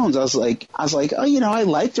Jessica Jones, I was like, oh, I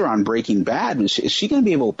liked her on Breaking Bad. Is she going to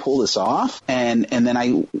be able to pull this off? And then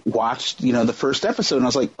I watched, the first episode, and I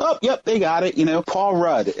was like, oh, yep, they got it. Paul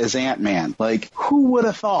Rudd as Ant-Man. Like, who would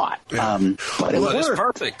have thought? Yeah. But it it's worked.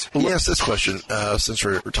 perfect. Let me ask this question, since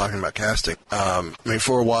we're talking about casting.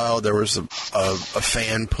 For a while there was a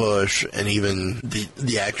fan push, and even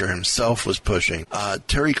the actor himself was pushing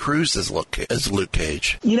Terry Crews as Luke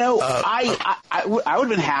Cage. I would have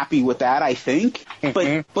been happy with that, I think.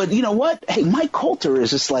 But you know what? Hey, Mike Coulter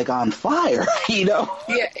is just like on fire, Yeah.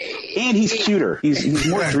 And he's cuter. He's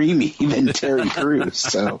more dreamy than Terry Crews.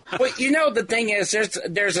 So. Well, the thing is,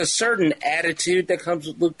 there's a certain attitude that comes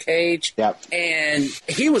with Luke Cage. Yep. And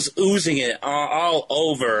he was oozing it all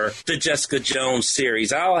over the Jessica Jones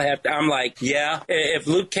series. I'm like, yeah, if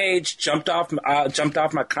Luke Cage jumped off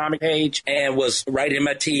my comic page and was right in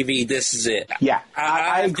my TV, this is it. Yeah,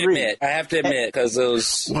 I agree. I have to admit, because it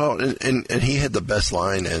was... Well, and he had the best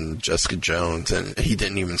line in Jessica Jones, and he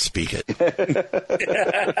didn't even speak it. and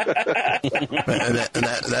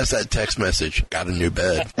that's that text message, got a new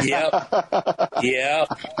bed. Yep.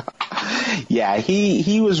 Yeah,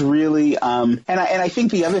 he was really, and I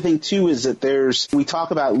think the other thing too is that we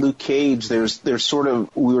talk about Luke Cage, there's sort of,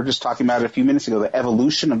 we were just talking about it a few minutes ago, the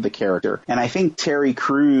evolution of the character. And I think Terry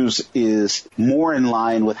Crews is more in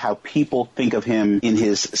line with how people think of him in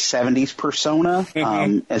his 70s persona,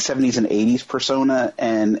 70s and 80s persona.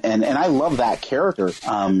 And I love that character.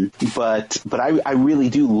 But I really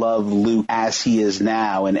do love Luke as he is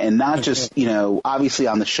now. And not just, obviously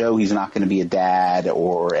on the show, he's not going to be a dad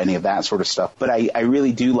or any of that sort of stuff. But I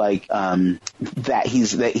really do like, that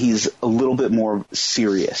he's a little bit more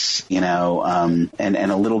serious, and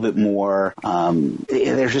a little bit more,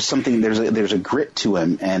 there's just something, there's a grit to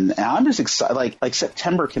him, and I'm just excited. Like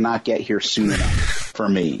September cannot get here soon enough for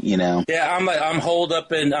me, Yeah, I'm holed up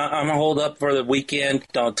for the weekend.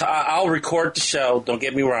 I'll record the show. Don't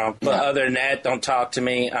get me wrong, but other than that, don't talk to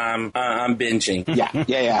me. I'm binging. Yeah.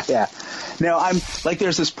 No, I'm like,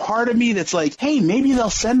 there's this part of me that's like, hey, maybe they'll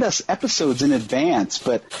send us episodes in advance,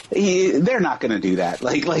 but they're not going to do that.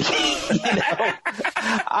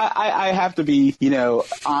 I have to be,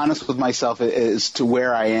 honest with myself as to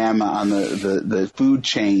where I am on the food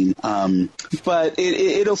chain. But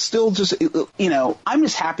it'll still just, I'm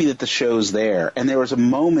just happy that the show's there. And there was a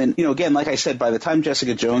moment, again, like I said, by the time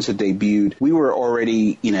Jessica Jones had debuted, we were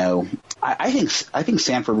already, I think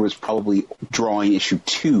Sanford was probably drawing issue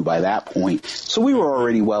 2 by that point. So we were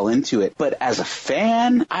already well into it. But as a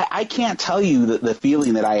fan, I can't tell you the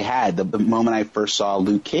feeling that I had the moment I first saw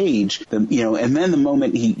Luke Cage, and then the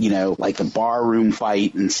moment he, like the barroom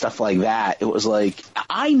fight and stuff like that. It was like,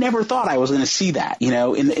 I never thought I was going to see that,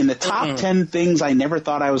 in the top 10 things I never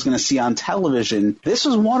thought I was going to see on television. This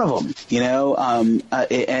was one of them,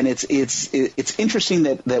 and it's interesting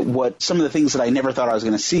that what some of the things that I never thought I was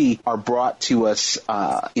going to see are brought to us,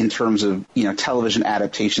 in terms of, television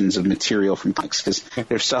adaptations of material material from comics, because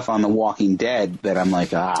there's stuff on The Walking Dead that I'm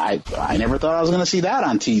like, I never thought I was going to see that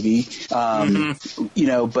on TV. You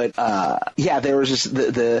know, but yeah, there was just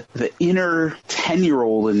the inner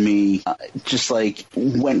 10-year-old in me just like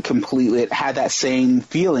went completely. It had that same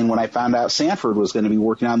feeling when I found out Sanford was going to be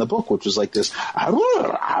working on the book, which was like this,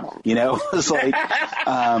 you know, it's like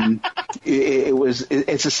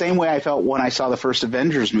it's the same way I felt when I saw the first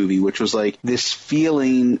Avengers movie, which was like this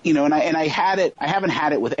feeling, you know, and I had it. I haven't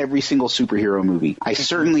had it with every single superhero movie. I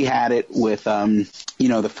certainly had it with you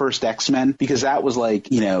know, the first X-Men, because that was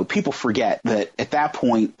like, you know, people forget that at that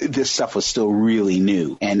point this stuff was still really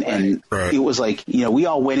new, and it was like, you know, we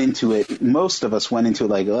all went into it. Most of us went into it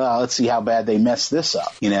like, oh, let's see how bad they messed this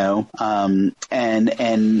up, you know,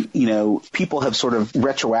 and you know, people have sort of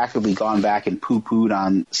retroactively gone back and poo-pooed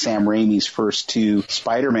on Sam Raimi's first 2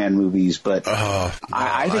 Spider-Man movies, but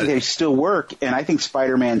I think they still work, and I think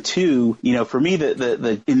Spider-Man 2, you know, for me,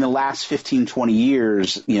 the in the last 15, 20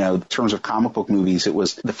 years, you know, in terms of comic book movies, it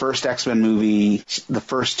was the first X-Men movie, the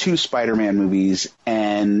first 2 Spider-Man movies,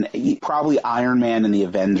 and probably Iron Man and the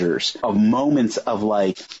Avengers, of moments of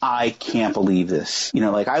like, I can't believe this. You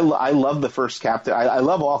know, like I love the first Captain, I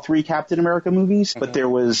love all 3 Captain America movies, but there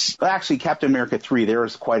was actually Captain America 3, there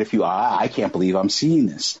was quite a few, I can't believe I'm seeing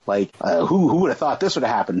this. Like, who would have thought this would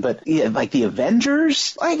have happened? But yeah, like the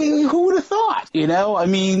Avengers, like who would have thought? You know, I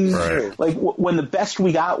mean, like when the best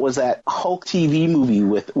we got was that Hulk TV movie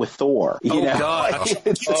with Thor. You know? God. Like,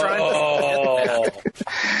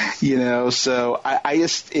 you know, so I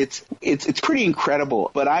just, it's pretty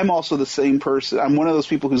incredible. But I'm also the same person. I'm one of those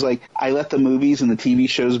people who's like, I let the movies and the TV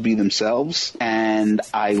shows be themselves, and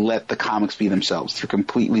I let the comics be themselves. They're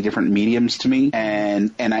completely different mediums to me,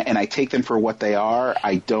 and I take them for what they are.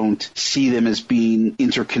 I don't see them as being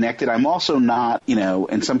interconnected. I'm also not, you know,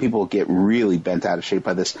 and some people get really bent out of shape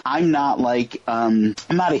by this. I'm not like, I'm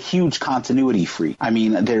not a huge continuity freak. I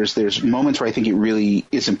mean, there's moments where I think it really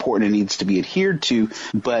is important and needs to be adhered to,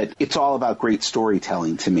 but it's all about great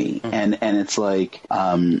storytelling to me. And it's like,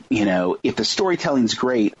 you know, if the storytelling's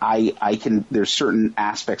great, I can, there's certain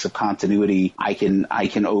aspects of continuity I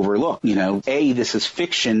can overlook. You know, A, this is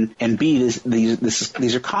fiction, and B,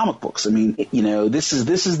 these are comic books. I mean, you know, this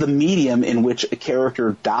is the medium in which a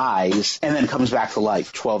character dies and then comes back to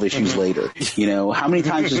life 12 issues later. You know, how many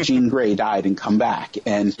times has Jean Grey died and come back?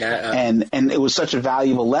 And it was such a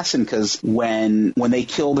valuable lesson, because when they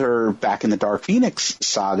killed her back in the Dark Phoenix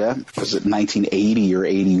saga, was it 1980 or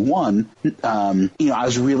 81? You know, I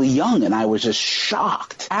was really young and I was just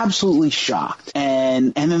shocked, absolutely shocked.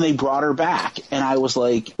 And then they brought her back, and I was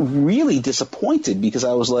like really disappointed, because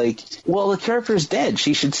I was like, well, the character's dead.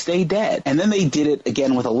 She should stay dead. And then they did it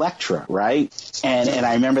again with Elektra, right? And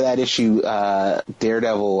I remember that issue,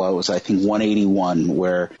 Daredevil was, I think, 181,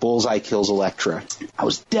 where Bullseye kills Elektra. I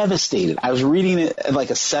was devastated. I was reading it at like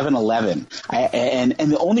a 7-Eleven. And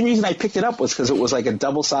the only reason I picked it up was because it was like a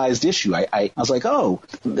double-sized issue. I was like, oh,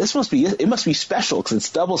 it must be special because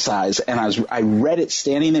it's double-sized. And I read it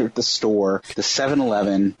standing there at the store, the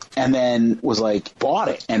 7-Eleven, and then was like, bought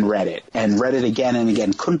it and read it again and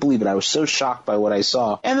again. Couldn't believe it. I was so shocked by what I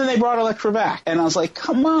saw. And then they brought Elektra back, and I was like,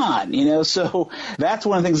 come on, you know. So that's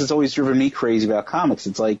one of the things that's always driven me crazy about comics.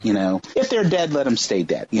 It's like, you know, if they're dead, let them stay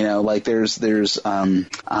dead. You know, like there's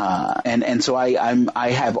and so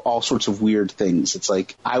I have all sorts of weird things. It's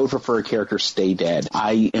like, I would prefer a character stay dead.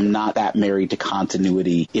 I am not that married to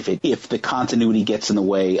continuity. If the continuity gets in the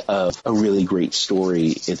way of a really great story,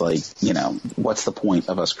 it's like, you know, what's the point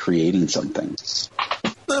of us creating something?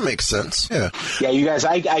 That makes sense. Yeah. Yeah, you guys,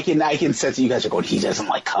 I can sense you guys are going, he doesn't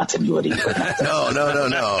like continuity.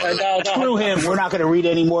 No. Screw him. We're not going to read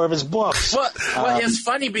any more of his books. Well, it's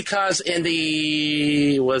funny because in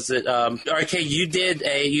the, RK, you did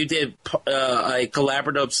a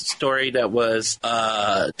collaborative story that was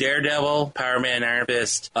Daredevil, Power Man, Iron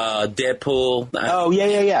Fist, Deadpool. Oh,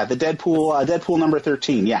 yeah. The Deadpool number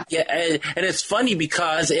 13, yeah. Yeah, and it's funny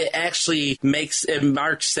because it actually marks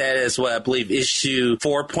that as what I believe issue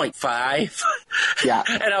 4.5. Yeah.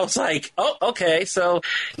 And I was like, oh, okay. So,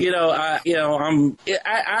 I'm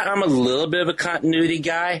a little bit of a continuity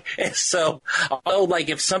guy. And so, although, like,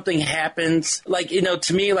 if something happens, like,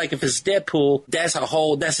 to me, like, if it's Deadpool,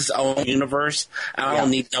 that's his own universe. I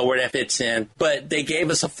don't need to know where that fits in. But they gave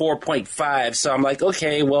us a 4.5. So I'm like,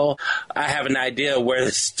 okay, well, I have an idea where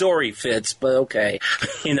the story fits, but okay.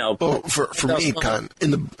 Well, for me,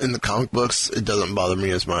 in the comic books, it doesn't bother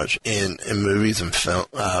me as much. In movies and film,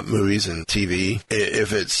 movies and TV.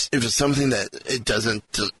 If it's something that it doesn't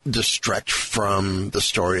distract from the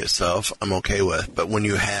story itself, I'm okay with. But when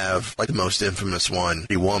you have like the most infamous one,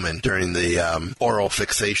 the woman during the oral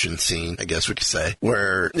fixation scene, I guess we could say,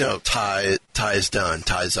 where tie's done,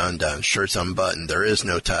 tie's undone, shirt's unbuttoned, there is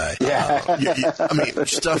no tie. Yeah. I mean,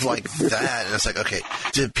 stuff like that. And it's like, okay,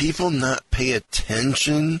 did people not pay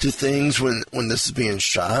attention to things when this is being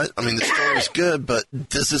shot? I mean, the story's good, but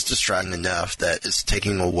this is distracting enough that it's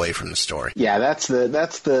taking away from the story. Yeah, that's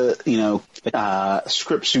the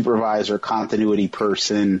script supervisor, continuity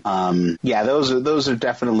person. Those are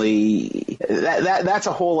definitely that's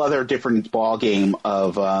a whole other different ball game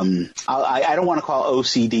of I don't want to call it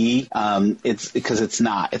OCD. It's because it's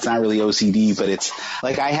not really OCD, but it's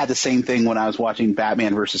like I had the same thing when I was watching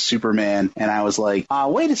Batman versus Superman, and I was like,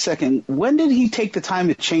 wait a second, when did he take the time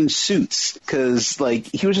to change suits? Because like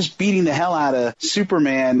he was just beating the hell out of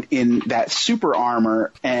Superman in that super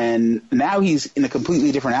armor, and now he's in a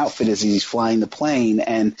completely different outfit as he's flying the plane.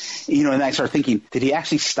 And and I started thinking, did he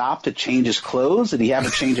actually stop to change his clothes? Did he have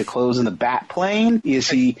a change of clothes in the bat plane? Is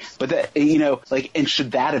he? But that and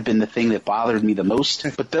should that have been the thing that bothered me the most?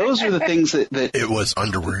 But those are the things that it was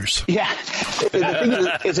underoos. Yeah, the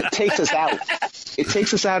thing is it takes us out. It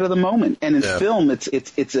takes us out of the moment. And in film,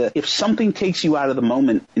 if something takes you out of the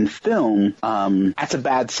moment in film, that's a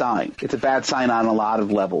bad sign. It's a bad sign on a lot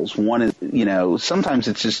of levels. One is, sometimes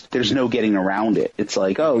it's just there's no getting around it. It's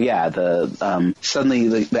like, oh yeah,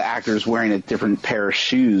 suddenly the actor's wearing a different pair of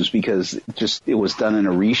shoes because it was done in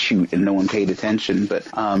a reshoot and no one paid attention. But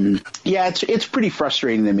it's pretty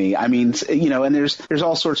frustrating to me. I mean, and there's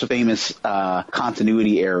all sorts of famous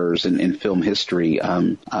continuity errors in film history.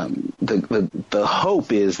 The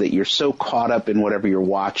hope is that you're so caught up in whatever you're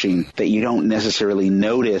watching that you don't necessarily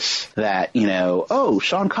notice that,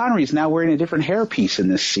 Sean Connery's now wearing a different hairpiece in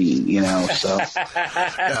this scene, so.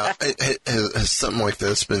 Has something like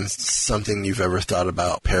this been something you've ever thought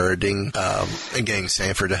about parodying, and getting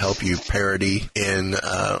Sanford to help you parody in,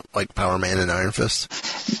 like Power Man and Iron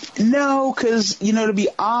Fist? No, because, to be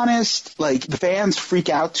honest, like, the fans freak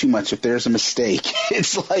out too much if there's a mistake.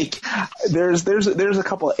 It's like, there's a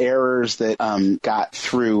couple of errors that, got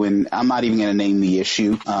through, and I'm not even going to name the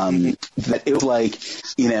issue, that it was like,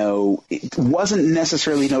 it wasn't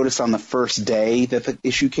necessarily noticed on the first day that the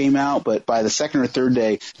issue came out, but by the second or third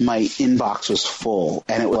day, my inbox was full,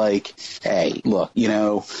 and it was like, hey, look,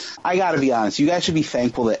 I got to be honest, you guys should be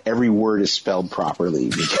thankful that every word is spelled properly,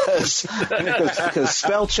 because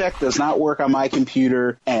spell check does not work on my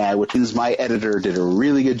computer, which means my editor did a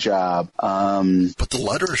really good job. But the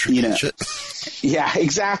letters should catch it. Yeah,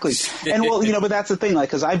 exactly. And but that's the thing, like,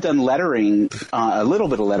 because I've done lettering, a little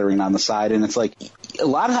bit of lettering on the side, and it's like a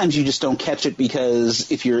lot of times you just don't catch it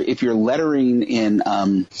because if you're lettering in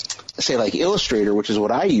say like Illustrator, which is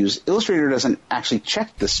what I use, Illustrator doesn't actually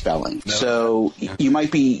check the spelling. No. So you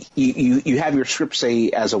might be you have your script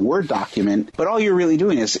say as a Word document, but all you're really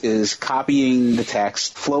doing is copying the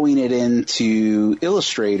text, flowing it into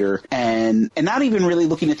Illustrator, and not even really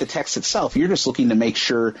looking at the text itself. You're just looking to make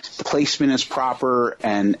sure the placement is proper,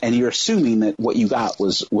 and you're assuming that what you got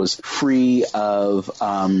was free of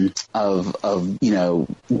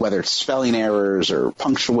whether it's spelling errors or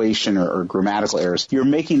punctuation or grammatical errors. You're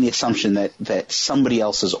making the assumption that somebody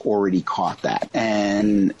else has already caught that,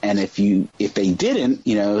 and if they didn't,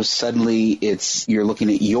 suddenly you're looking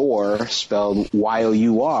at your spelled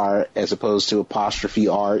Y-O-U-R as opposed to apostrophe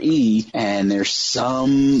R-E, and there's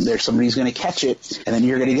somebody's going to catch it, and then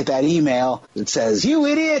you're going to get that email that says, "You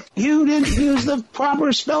idiot! You didn't use the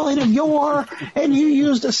proper spelling of your, and you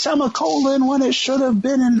used a semicolon when it should have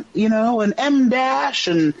been an M dash,"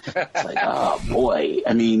 and it's like, oh boy.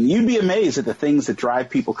 I mean, you'd be amazed at the things that drive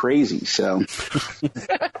people crazy. So,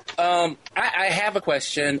 I have a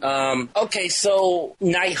question. Okay, so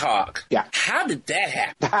Nighthawk. Yeah. How did that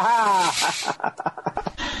happen?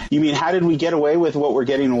 You mean, how did we get away with what we're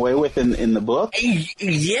getting away with in the book?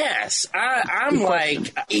 Yes. I'm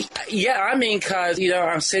like, yeah, I mean, because,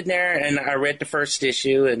 I'm sitting there and I read the first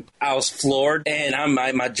issue and I was floored, and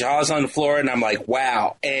my jaw's on the floor, and I'm like,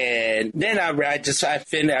 wow. And then I just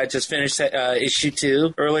finished issue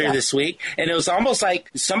 2 earlier this week, and it was almost like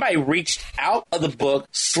somebody reached out of the book,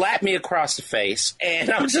 slapped me across the face,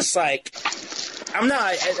 and I'm just like, I'm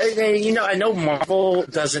not, I know Marvel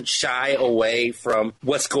doesn't shy away from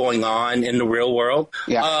what's going on in the real world.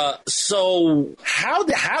 Yeah. So how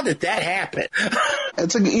did that happen?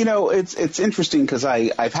 It's interesting because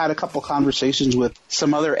I've had a couple conversations with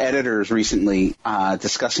some other editors recently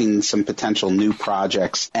discussing some potential new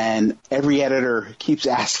projects, and every editor keeps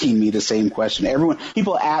asking me the same question.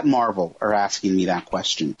 People at Marvel are asking me that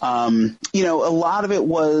question. A lot of it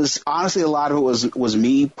was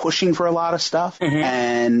me pushing for a lot of stuff,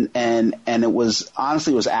 and it was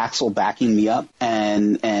Axel backing me up,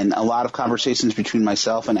 and a lot of conversations between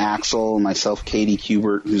myself and Axel, and myself, Katie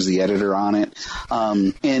Kubert, who's the editor on it,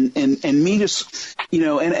 and me just,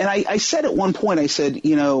 and I said at one point, I said,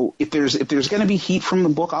 if there's going to be heat from the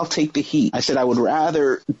book, I'll take the heat. I said I would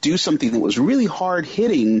rather do something that was really hard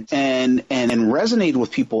hitting and resonated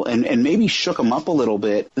with people and maybe shook them up a little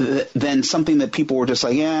bit than something that people were just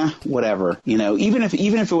like, yeah, whatever. Even if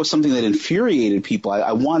it was something that infuriated people,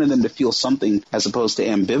 I wanted them to feel something as opposed to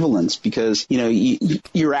ambivalence, because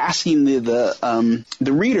you're asking the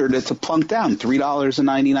reader to plunk down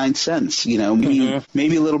 $3.99.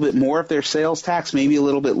 Maybe a little bit more if their sales tax, maybe a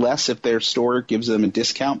little bit less if their store gives them a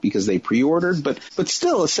discount because they pre-ordered, but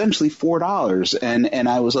still essentially $4. And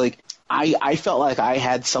I was like, I felt like I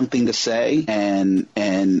had something to say, and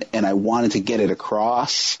I wanted to get it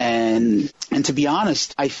across. And to be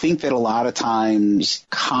honest, I think that a lot of times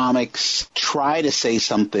comics try to say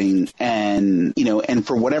something, and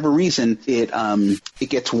for whatever reason, it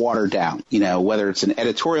gets watered down. Whether it's an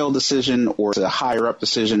editorial decision or it's a higher up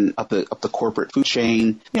decision up the corporate food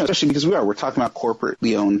chain. Especially because we're talking about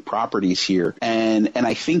corporately owned properties here, and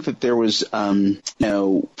I think that there was for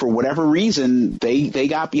whatever reason they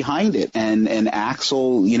got behind it. And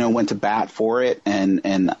Axel, went to bat for it,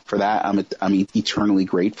 and for that I'm eternally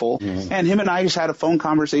grateful. And him and I just had a phone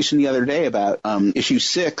conversation the other day about issue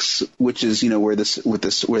 6, which is where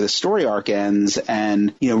the story arc ends,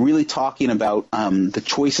 and really talking about the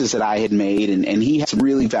choices that I had made, and he had some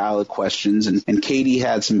really valid questions, and Katie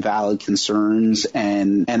had some valid concerns,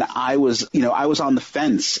 and I was on the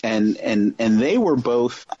fence, and they were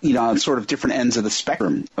both on sort of different ends of the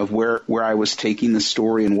spectrum of where I was taking the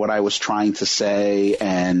story and what I was trying to say,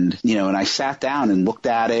 and I sat down and looked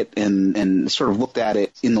at it and sort of looked at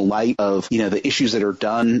it in the light of the issues that are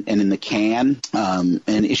done and in the can, and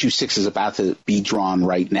issue 6 is about to be drawn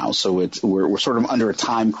right now, so we're sort of under a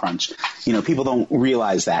time crunch. People don't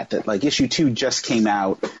realize that like issue 2 just came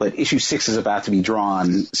out, but issue 6 is about to be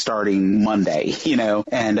drawn starting Monday,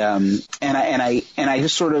 and I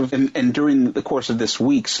just sort of, and during the course of this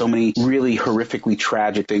week, so many really horrifically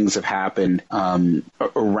tragic things have happened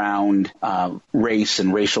around race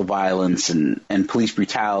and racial violence and police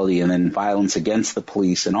brutality, and then violence against the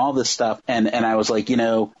police and all this stuff. And I was like,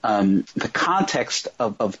 the context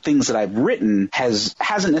of things that I've written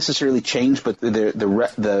hasn't necessarily changed, but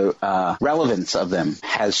the relevance of them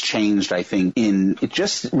has changed, I think, in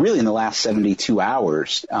the last 72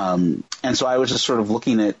 hours. And so I was just sort of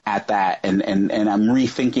looking at that, and I'm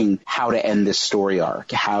rethinking how to end this story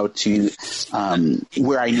arc, how to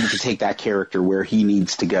where I need to take that character, where he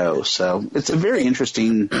needs to go. So it's a very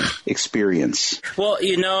interesting experience. Well,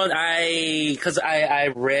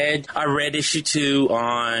 I read issue 2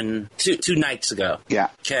 on two nights ago. Yeah.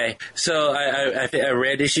 Okay. So I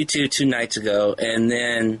read issue 2 nights ago, and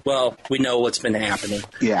then, well, we know what's been happening.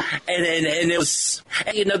 Yeah. And it was,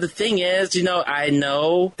 the thing is, I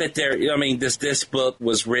know that this book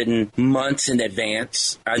was written months in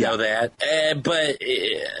advance. I know that, but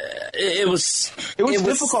it was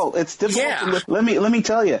difficult. It's difficult. Yeah. Let me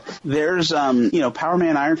tell you, there's Power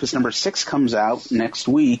Man Iron Fist number 6 comes out next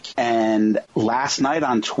week, and last night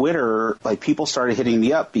on Twitter, people started hitting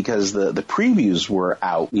me up because the previews were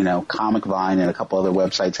out. Comic Vine and a couple other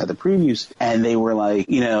websites had the previews, and they were like,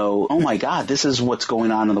 oh my God, this is what's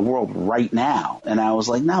going on in the world right now. And I was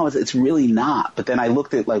like, no, it's really not. But then I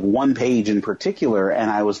looked at one page in particular, and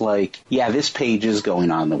I was like, yeah, this page is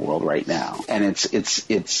going on in the world right now. And it's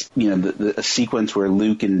the sequence where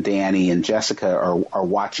Luke and Danny and Jessica are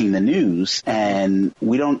watching the news, and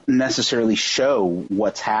we don't necessarily show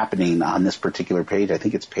what's happening on this particular page. I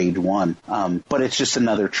think it's page 1. But it's just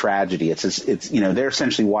another tragedy. It's they're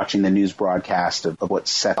essentially watching the news broadcast of what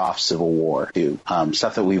set off Civil War too.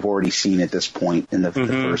 Stuff that we've already seen at this point in the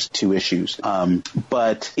first 2 issues.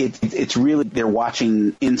 But it's really, they're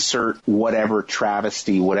watching insert whatever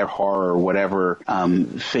travesty, whatever horror, whatever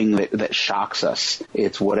thing that shocks us.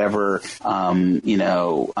 It's whatever whatever,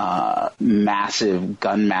 massive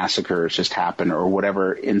gun massacres just happened, or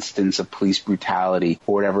whatever instance of police brutality,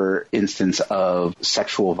 or whatever instance of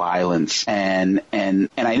sexual violence. And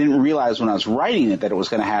I didn't realize when I was writing it that it was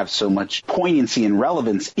going to have so much poignancy and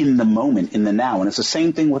relevance in the moment, in the now. And it's the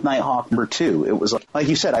same thing with Nighthawk number 2. It was like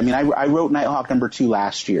you said, I mean, I wrote Nighthawk number 2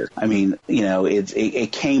 last year. I mean,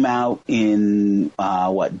 it came out in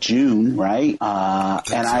June, right?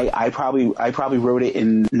 And I probably wrote it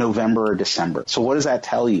in November or December. So what does that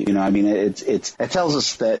tell you? I mean, it tells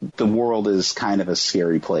us that the world is kind of a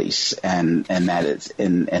scary place, and that it's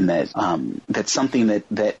that something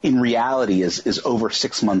that in reality is over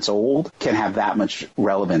 6 months old can have that much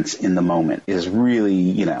relevance in the moment is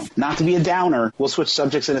really, not to be a downer. We'll switch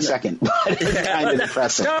subjects in a second, but it's kind of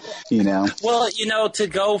depressing, Well, to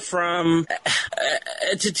go from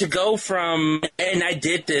and I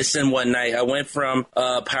did this in one night. I went from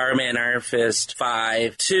Power Man Iron Fist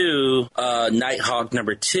 5 to Nighthawk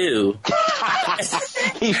number 2.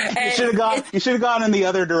 You should have gone in the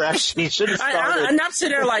other direction. You should have started. I'm not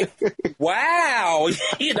sitting there like, wow,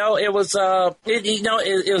 it was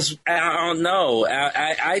it was, I don't know.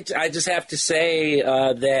 I just have to say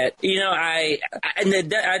that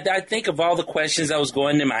I think of all the questions that was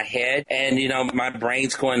going in my head, and my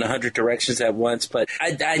brain's going 100 directions at once. But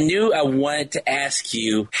I knew I wanted to ask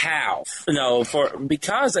you how,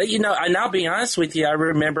 because and I'll be honest with you, I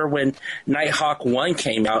remember when Nighthawk 1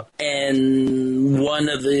 came out, and one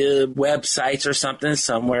of the websites or something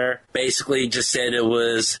somewhere basically just said it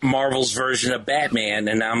was Marvel's version of Batman,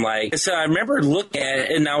 and I'm like, so I remember looking at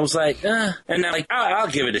it, and I was like, and I'm like, I'll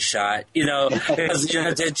give it a shot, because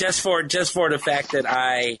just for the fact that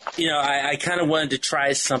I kind of wanted to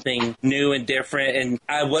try something new and different, and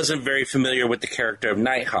I wasn't very familiar with the character of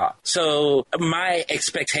Nighthawk. So my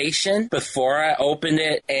expectation before I opened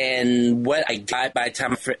it and what I got by the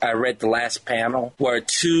time I read the last panel were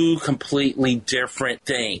two completely different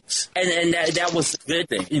things, and that was a good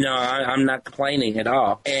thing. I'm not complaining at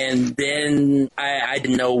all. And then I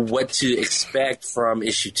didn't know what to expect from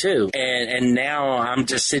issue 2, and now I'm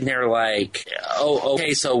just sitting there like, oh,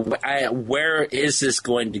 okay, so where is this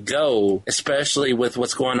going to go, especially with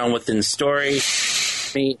what's going on within the story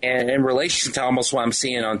and in relation to almost what I'm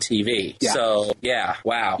seeing on TV. Yeah. So, yeah,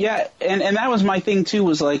 wow. Yeah, and that was my thing, too,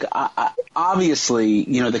 was like, obviously,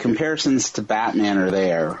 the comparisons to Batman are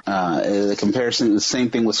there. The same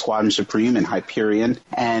thing with Squadron Supreme and Hyperion.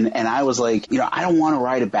 And I was like, I don't want to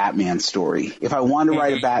write a Batman story. If I wanted to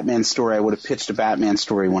write a Batman story, I would have pitched a Batman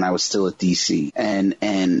story when I was still at DC. And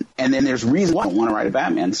then there's reasons why I don't want to write a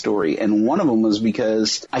Batman story. And one of them was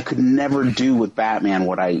because I could never do with Batman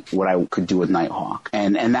what I could do with Nighthawk.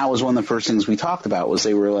 And that was one of the first things we talked about, was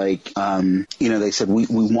they were like, they said, we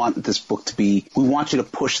want this book to be, we want you to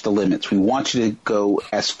push the limits. We want you to go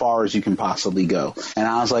as far as you can possibly go. And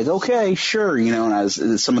I was like, okay, sure.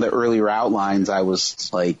 And some of the earlier outlines, I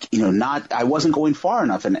was like, I wasn't going far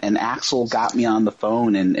enough. And Axel got me on the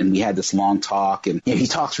phone and we had this long talk, and he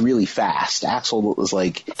talks really fast. Axel was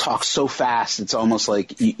like, talks so fast, it's almost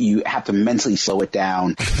like you have to mentally slow it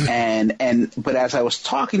down. But as I was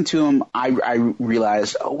talking to him, I realized,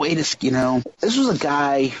 oh, wait a second, this was a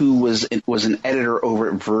guy who was an editor over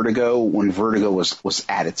at Vertigo when Vertigo was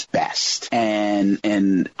at its best.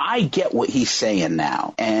 And I get what he's saying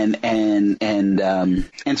now. And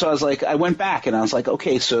so I was like, I went back and I was like,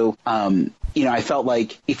 okay, so, I felt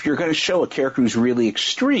like if you're going to show a character who's really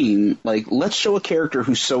extreme, like, let's show a character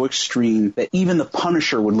who's so extreme that even the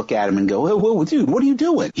Punisher would look at him and go, whoa, dude, what are you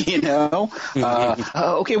doing?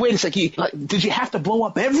 Okay, wait a second. Did you have to blow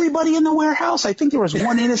up everybody in the warehouse? I think there was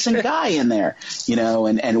one innocent guy in there,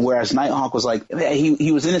 and whereas Nighthawk was like,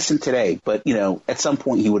 he was innocent today, but, at some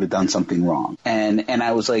point he would have done something wrong. And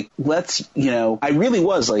I was like, I really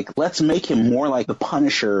was like, let's make him more like the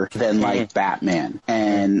Punisher than like Batman.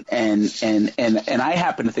 And I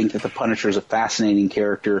happen to think that the Punisher is a fascinating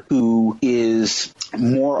character who is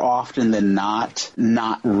more often than not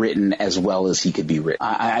written as well as he could be written.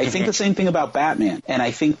 I think the same thing about Batman. And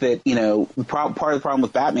I think that, part of the problem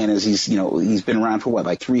with Batman is he's been around for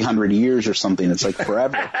like 300 years or something. It's like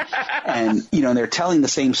forever. And, they're telling the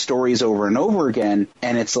same stories over and over again.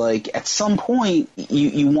 And it's like, at some point,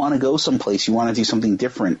 you want to go someplace. You want to do something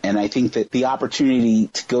different. And I think that the opportunity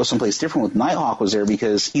to go someplace different with Nighthawk was there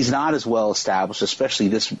because he's not as well established, especially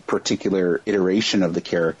this particular iteration of the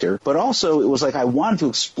character. But also, it was like I wanted to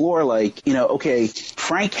explore, like, you know, okay,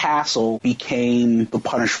 Frank Castle became the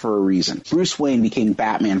Punisher for a reason. Bruce Wayne became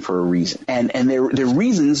Batman for a reason. And their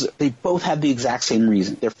reasons, they both had the exact same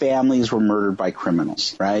reason. Their families were murdered by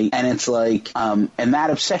criminals, right? And it's like, and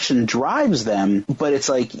that obsession drives them, but it's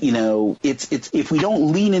like, you know, it's if we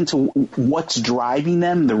don't lean into what's driving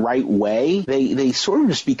them the right way, they sort of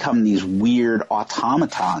just become these weird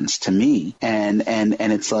automatons to me. And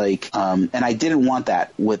it's like, and I didn't want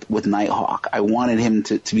that with Nighthawk. I wanted him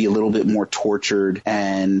to be a little bit more tortured,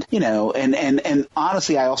 and, you know, and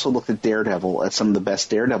honestly, I also looked at Daredevil, at some of the best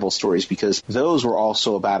Daredevil stories, because those were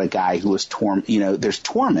also about a guy who was there's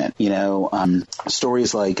torment, you know,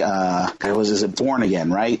 stories like, is it Born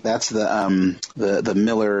Again, right? That's the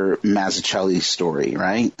Miller Mazzucchelli story,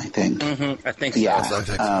 right? I think. Mm-hmm. I think yeah.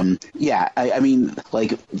 So. I mean,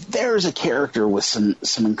 like, there's a character with some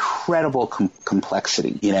incredible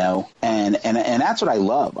complexity, you know, and that's what I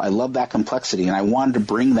love. I love that complexity, and I wanted to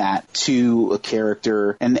bring that to a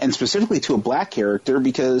character, and specifically to a black character,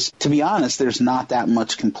 because, to be honest, there's not that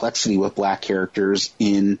much complexity with black characters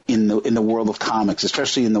in the world of comics,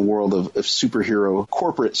 especially in the world of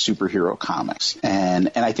corporate superhero comics.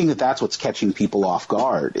 And I think that's what's catching people off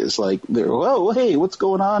guard, is like, whoa, hey, what's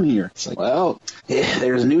going on here? It's like, well,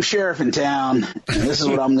 there's a new sheriff in town, and this is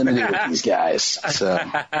what I'm going to do with these guys. So,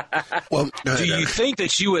 well, do you think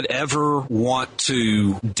that you would ever want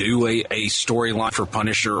to do a storyline for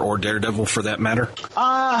Punisher or Daredevil, for that matter?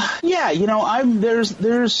 Yeah, you know, there's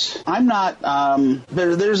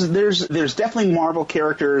definitely Marvel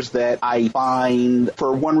characters that I find,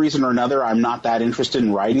 for one reason or another, I'm not that interested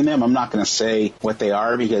in writing them. I'm not going to say what they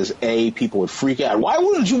are, because people would freak out. Why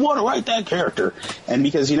wouldn't you want to write that character? And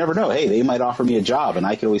because you never know, hey, they might offer me a job and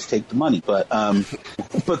I could always take the money. But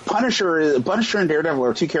Punisher and Daredevil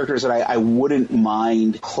are two characters that I wouldn't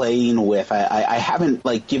mind playing with. I haven't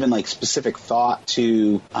given specific thought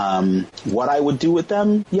to what I would do with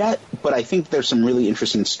them yet, but I think there's some really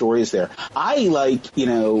interesting stories there. I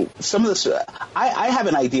some of this. I have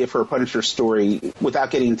an idea for a Punisher story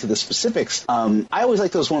without getting into the specifics. I always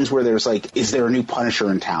like those ones where there's is there a new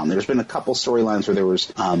Punisher in town? There's been a couple storylines where there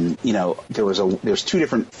was there's two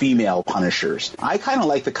different female Punishers. I kind of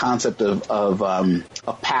like the concept of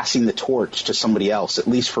passing the torch to somebody else, at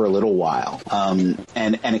least for a little while,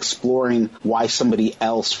 and exploring why somebody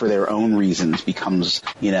else, for their own reasons, becomes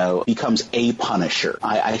a Punisher.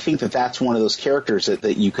 I think that's one of those characters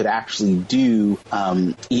that you could actually do.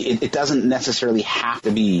 It doesn't necessarily have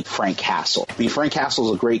to be Frank Castle. I mean, Frank Castle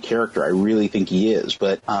is a great character. I really think he is,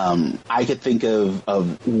 but I could think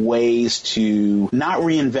of ways to not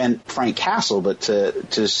reinvent Frank Castle, but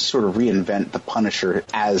to sort of reinvent the Punisher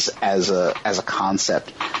as a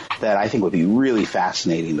concept that I think would be really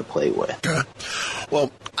fascinating to play with. Okay.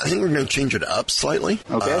 Well, I think we're going to change it up slightly.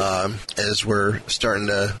 Okay. As we're starting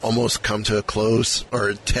to almost come to a close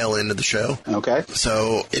or tail end of the show. Okay.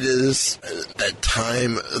 So it is that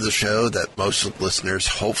time of the show that most listeners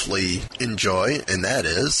hopefully enjoy, and that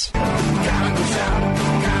is...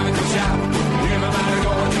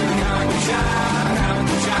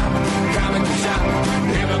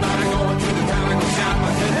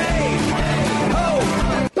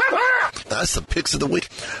 That's the picks of the week.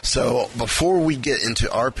 So before we get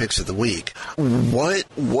into our picks of the week,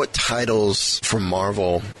 what titles from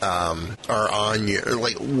Marvel are on your,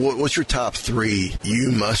 what's your top 3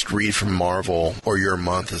 you must read from Marvel or your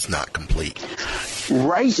month is not complete?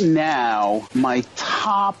 Right now, my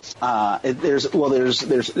top there's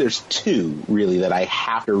 2 really that I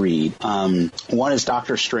have to read. One is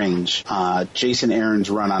Doctor Strange, Jason Aaron's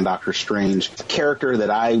run on Doctor Strange, a character that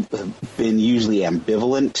I've been usually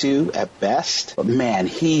ambivalent to at best, but man,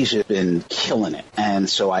 he's just been killing it, and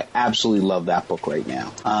so I absolutely love that book right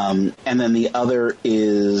now. And then the other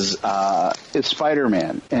is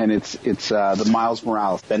Spider-Man, and it's the Miles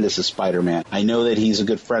Morales Bendis' Spider-Man. I know that he's a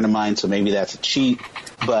good friend of mine, so maybe that's a cheat.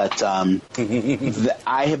 But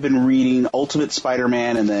I have been reading Ultimate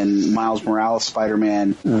Spider-Man and then Miles Morales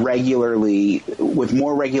Spider-Man regularly, with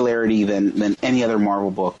more regularity than any other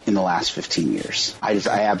Marvel book in the last 15 years. I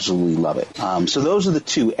absolutely love it. So those are the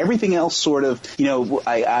 2. Everything else sort of,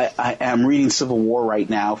 I am reading Civil War right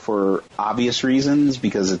now for obvious reasons,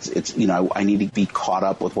 because it's I need to be caught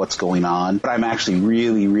up with what's going on. But I'm actually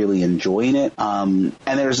really, really enjoying it. And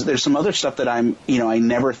there's some other stuff that I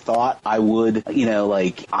never thought I would,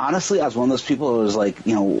 like, honestly, I was one of those people who was like,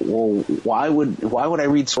 you know, well, why would I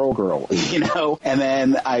read Squirrel Girl, you know? And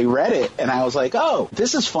then I read it, and I was like, oh,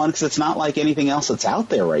 this is fun because it's not like anything else that's out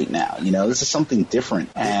there right now. You know, this is something different.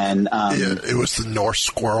 And it was the Norse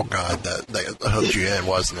squirrel god that hooked you in,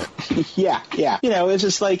 wasn't it? Yeah. You know, it's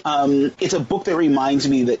just like it's a book that reminds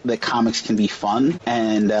me that comics can be fun,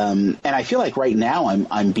 and I feel like right now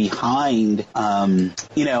I'm behind.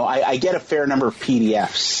 You know, I get a fair number of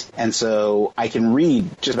PDFs, and so I can read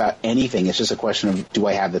just about anything. It's just a question of, do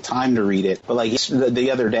I have the time to read it? But like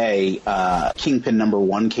the other day, Kingpin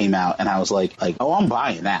 #1 came out, and I was like, oh, I'm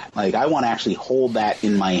buying that. Like, I want to actually hold that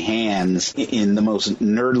in my hands in the most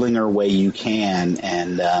nerdlinger way you can.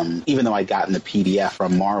 And even though I'd gotten the PDF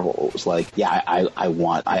from Marvel, it was like, yeah, I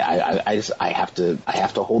have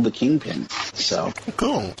to hold the Kingpin. So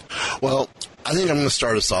cool. Well, I think I'm going to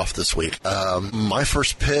start us off this week. My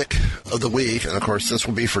first pick of the week, and of course this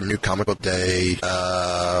will be for New Comic Book Day,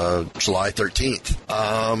 July 13th.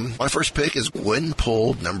 My first pick is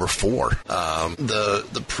Gwenpool #4.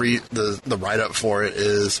 The write-up for it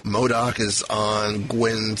is MODOK is on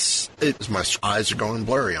Gwen's... my eyes are going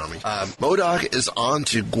blurry on me. MODOK is on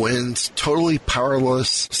to Gwen's totally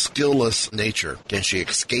powerless, skillless nature. Can she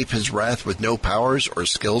escape his wrath with no powers or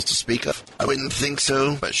skills to speak of? I wouldn't think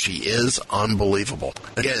so, but she is unbelievable.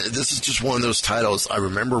 Again, this is just one of those titles. I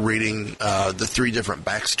remember reading the 3 different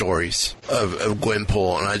backstories of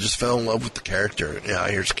Gwenpool, and I just fell in love with the character. You know,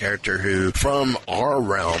 here's a character who, from our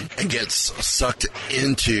realm, gets sucked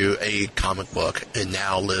into a comic book and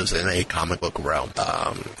now lives in a comic book realm.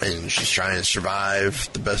 And she's trying to survive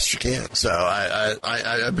the best she can. So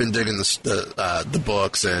I've been digging the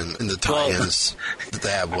books and the tie-ins that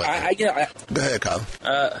they have with it. Go ahead, Kyle.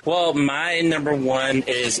 Well, my #1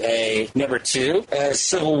 is a #2,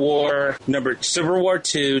 Civil War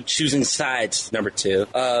 2, Choosing Sides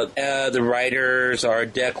 #2. The writers are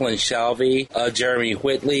Declan Shalvey, Jeremy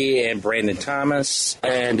Whitley, and Brandon Thomas,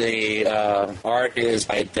 and the art is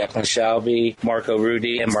by Declan Shalvey, Marco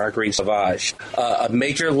Rudy, and Marguerite Sauvage. A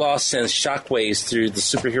major loss sends shockwaves through the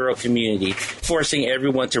superhero community, forcing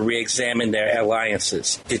everyone to re-examine their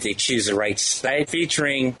alliances. Did they choose the right side?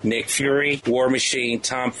 Featuring Nick Fury, War Machine,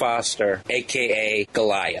 Tom Foster, a.k.a.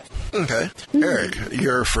 Goliath. Okay. Eric,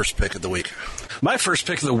 your first pick of the week. My first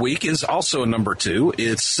pick of the week is also a #2.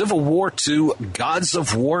 It's Civil War 2, Gods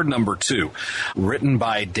of War #2, written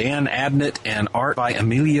by Dan Abnett and art by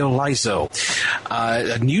Emilio Lizo.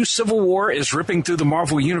 A new Civil War is ripping through the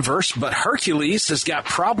Marvel Universe, but Hercules has got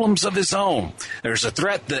problems of his own. There's a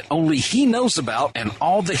threat that only he knows about, and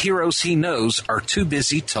all the heroes he knows are too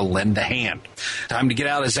busy to lend a hand. Time to get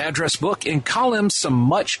out his address book and call him some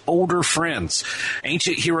much older friends.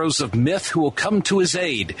 Ancient heroes of myth who will come to his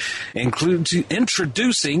aid,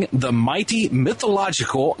 introducing the mighty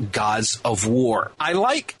mythological Gods of War. I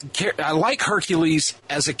like Hercules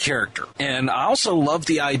as a character, and I also love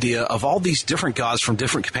the idea of all these different gods from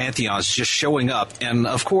different pantheons just showing up, and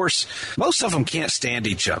of course, most of them can't stand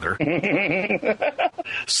each other.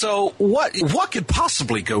 So what could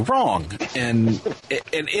possibly go wrong? And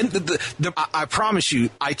I promise you,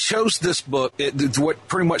 I chose this book. What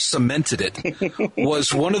pretty much cemented it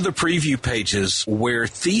was one of the preview pages where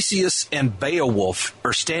Theseus and Beowulf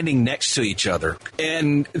are standing next to each other,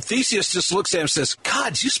 and Theseus just looks at him and says,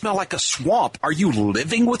 "God, you smell like a swamp. Are you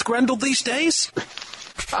living with Grendel these days?"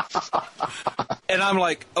 And I'm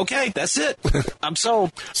like, okay, that's it. I'm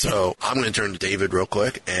sold. So I'm going to turn to David real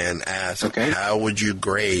quick and ask, how would you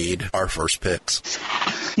grade our first picks?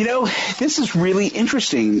 You know, this is really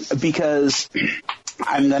interesting because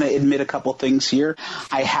I'm going to admit a couple things here.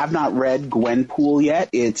 I have not read Gwenpool yet.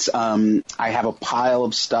 It's I have a pile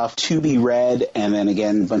of stuff to be read, and then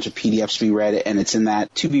again a bunch of PDFs to be read, and it's in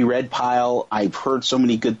that to be read pile. I've heard so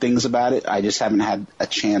many good things about it. I just haven't had a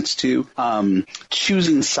chance to.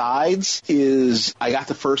 Choosing Sides is, I got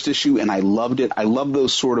the first issue and I loved it. I love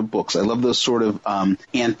those sort of books. I love those sort of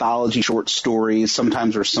anthology short stories.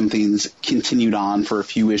 Sometimes where something's continued on for a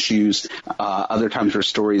few issues. Other times where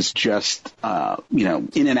stories just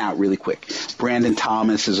in and out really quick. Brandon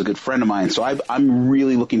Thomas is a good friend of mine, so I'm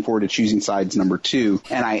really looking forward to Choosing Sides #2,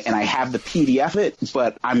 and I have the PDF of it,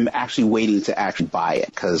 but I'm actually waiting to actually buy it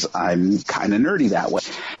because I'm kind of nerdy that way.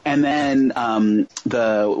 And then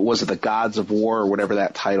the Gods of War or whatever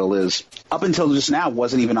that title is, up until just now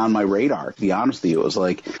wasn't even on my radar, to be honest with you. It was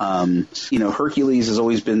like Hercules has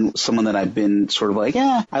always been someone that I've been sort of like,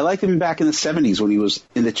 I liked him back in the 70s when he was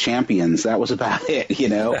in the Champions. That was about it,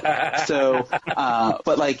 So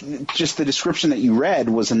But like just the description that you read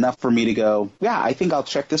was enough for me to go, yeah, I think I'll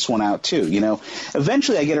check this one out too. You know,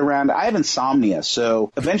 eventually I get around. I have insomnia,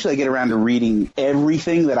 so eventually I get around to reading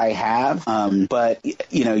everything that I have. But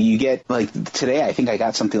you know, you get like today, I think I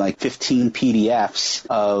got something like 15 PDFs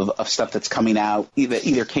of stuff that's coming out,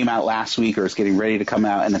 either came out last week or is getting ready to come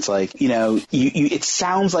out, and it's like, you know, it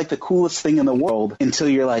sounds like the coolest thing in the world until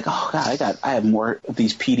you're like, oh god, I have more of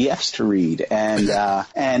these PDFs to read, and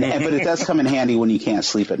but it does come in handy when you can't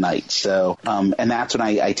sleep at night. So and that's when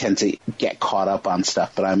I tend to get caught up on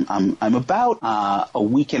stuff. But I'm about a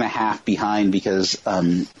week and a half behind because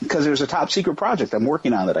there's a top secret project I'm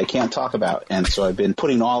working on that I can't talk about, and so I've been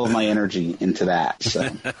putting all of my energy into that. So.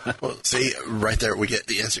 Well, see, right there we get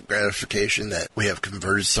the instant gratification that we have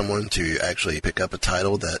converted someone to actually pick up a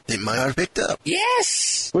title that they might not have picked up.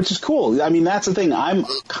 Yes! Which is cool. I mean, that's the thing. I'm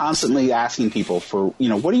constantly asking people for, you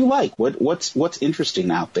know, what do you like? What's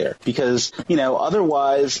interesting out there? Because, you know,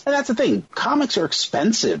 otherwise, and that's the thing, comics are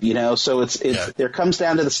expensive, you know, so it's there comes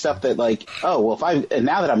down to the stuff that like, oh, well, and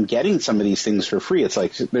now that I'm getting some of these things for free, it's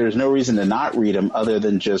like there's no reason to not read them other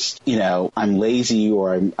than just, you know, I'm lazy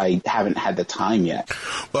or I haven't had the time yet.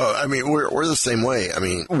 Well, I mean, we're the same way. I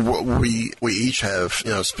mean, we each have,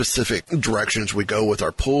 you know, specific directions we go with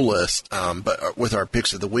our pull list, but with our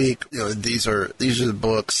picks of the week, you know, these are the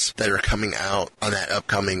books that are coming out on that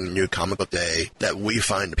upcoming new comic book day that we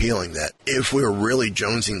find appealing. That if we were really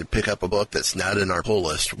jonesing to pick up a book that's not in our pull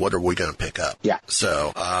list, what are we going to pick up? Yeah.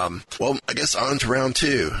 So, well, I guess on to round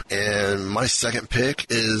two, and my second pick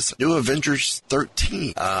is New Avengers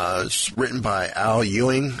 13. It's written by Al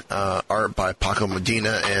Ewing, art by Paco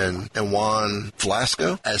Medina and Juan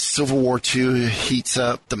Velasco. As Civil War II heats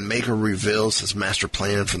up, the Maker reveals his master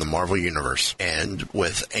plan for the Marvel Universe. And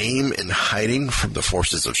with AIM in hiding from the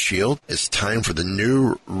forces of S.H.I.E.L.D., it's time for the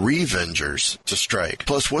new Revengers to strike.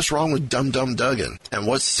 Plus, what's wrong with Dum Dum Dugan? And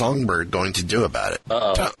what's Songbird going to do about it?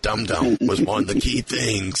 Dum Dum was one of the key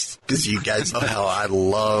things, because you guys know how I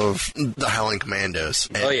love the Howling Commandos.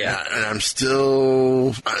 And, and I'm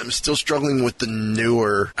still struggling with the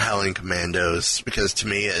newer Howling Commandos, because to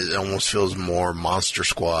me it almost feels more Monster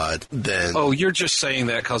Squad than... Oh, you're just saying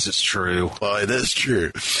that because it's true. Well, it is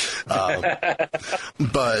true.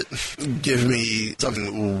 But give me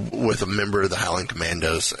something with a member of the Howling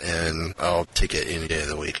Commandos, and I'll take it any day of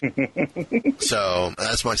the week. So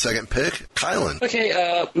that's my second pick. Kylan.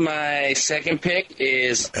 Okay, my second pick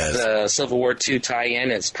is the Civil War II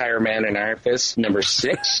tie-in. It's Pyro Man and Iron Fist, number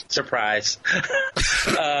 6. Surprise.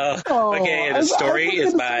 Okay, the story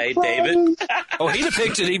is by David. Oh, he'd have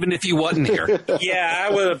picked it even if you wasn't here. Yeah,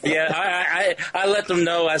 I would have. Yeah, I let them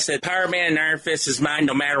know. I said, Pyro Man and Iron Fist is mine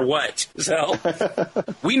no matter what. So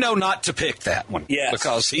we know not to pick that one. Yes.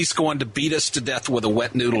 Because he's going to beat us to death with a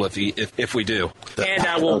wet noodle if we do. And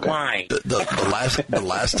I will whine. The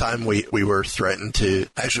last time we were threatened to,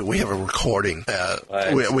 actually we have a recording.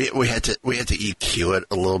 We had to EQ it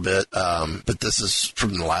a little bit. But this is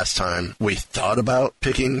from the last time we thought about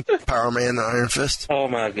picking Power Man and Iron Fist. Oh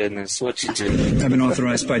my goodness, what you do? I've been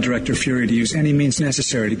authorized by Director Fury to use any means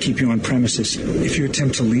necessary to keep you on premises. If you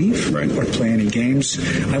attempt to leave or play any games,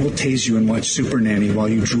 I will tase you and watch Super Nanny while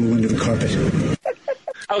you drool into the carpet.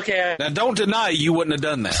 Okay. Now, don't deny you wouldn't have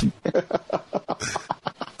done that.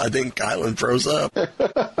 I think Kylan froze up.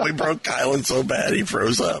 We broke Kylan so bad he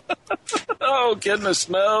froze up. Oh, goodness,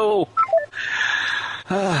 no.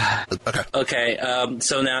 Okay.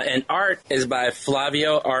 So now, and art is by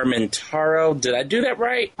Flavio Armentaro. Did I do that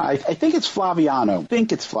right? I think it's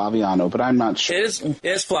Flaviano. But I'm not sure. It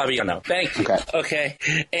is Flaviano. Thank you. Okay.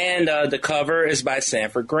 And the cover is by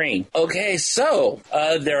Sanford Green. Okay, so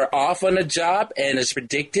they're off on a job, and it's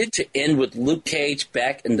predicted to end with Luke Cage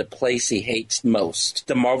back in the place he hates most.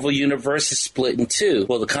 The Marvel Universe is split in two.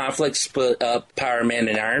 Will the conflict split up Power Man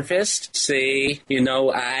and Iron Fist? See, you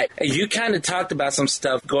kind of talked about some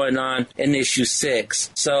stuff going on in issue 6,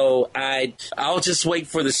 so I'll just wait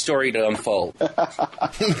for the story to unfold.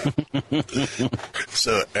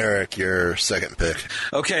 So, Eric, your second pick.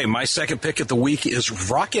 Okay, my second pick of the week is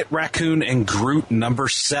Rocket Raccoon and Groot number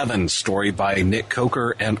 7, story by Nick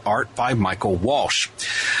Coker and art by Michael Walsh.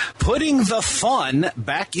 Putting the fun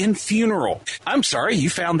back in Funeral. I'm sorry, you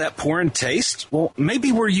found that poor in taste? Well,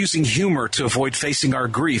 maybe we're using humor to avoid facing our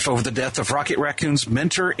grief over the death of Rocket Raccoon's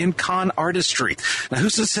mentor in con artistry. Now,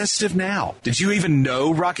 who's insensitive now? Did you even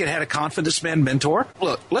know Rocket had a Confidence Man mentor?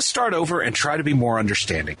 Look, let's start over and try to be more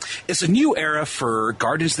understanding. It's a new era for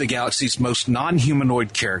Guardians of the Galaxy's most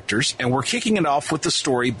non-humanoid characters, and we're kicking it off with the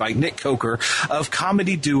story by Nick Coker of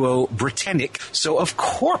comedy duo Britannic, so of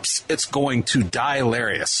course it's going to die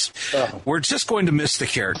hilarious. We're just going to miss the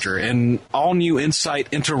character, and all all-new insight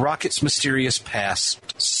into Rocket's mysterious past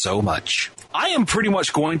so much. I am pretty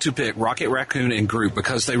much going to pick Rocket Raccoon and Groot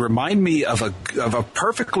because they remind me of a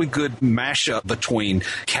perfectly good mashup between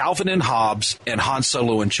Calvin and Hobbes and Han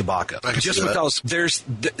Solo and Chewbacca. Just because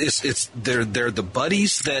they're the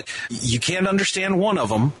buddies that you can't understand one of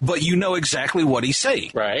them, but you know exactly what he's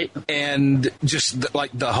saying. Right. And just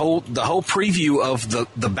like the whole preview of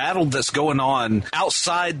the battle that's going on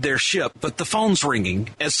outside their ship, but the phone's ringing,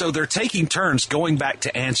 and so they're taking turns going back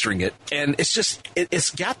to answering it, and it's just it's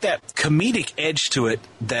got that comedic edge to it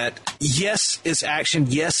that, yes, it's action,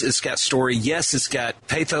 yes, it's got story, yes, it's got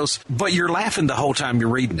pathos, but you're laughing the whole time you're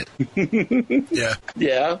reading it.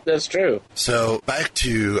 Yeah, that's true. So back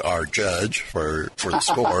to our judge for the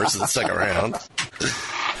scores of the second round.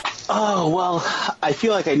 Oh, well, I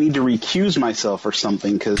feel like I need to recuse myself or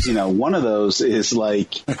something because, one of those is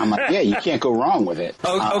like, I'm like, yeah, you can't go wrong with it.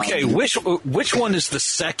 Okay, which one is the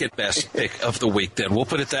second best pick of the week then? We'll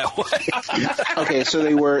put it that way. Okay, so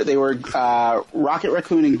they were Rocket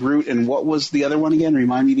Raccoon and Groot, and what was the other one again?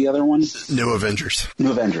 Remind me the other one? New Avengers.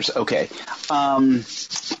 New Avengers, okay.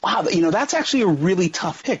 Wow, that's actually a really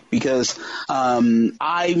tough pick because I'm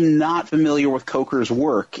not familiar with Coker's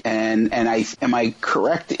work, and am I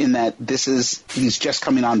correct in that he's just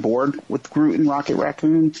coming on board with Groot and Rocket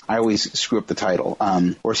Raccoon? I always screw up the title.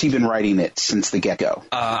 Or has he been writing it since the get-go?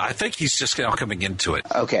 I think he's just now coming into it.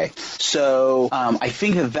 Okay. So I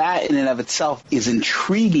think that in and of itself is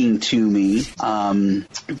intriguing to me.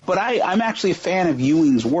 But I'm actually a fan of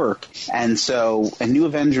Ewing's work. And New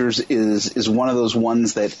Avengers is one of those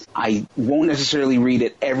ones that I won't necessarily read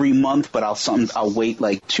it every month, but I'll wait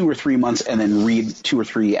like 2 or 3 months and then read 2 or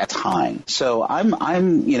 3 at a time. So I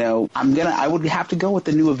would have to go with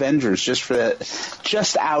the New Avengers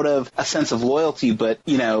just out of a sense of loyalty. But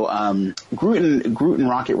Groot and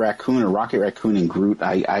Rocket Raccoon, or Rocket Raccoon and Groot,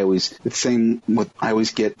 I always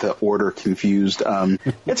get the order confused.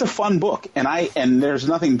 It's a fun book, and there's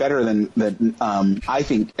nothing better than I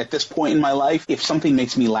think at this point in my life, if something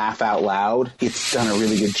makes me laugh out loud, it's done a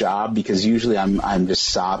really good job because usually I'm just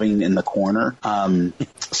sobbing in the corner.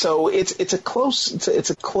 So it's a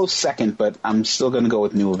close second, but I'm still going to go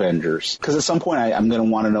with New Avengers because at some point I'm going to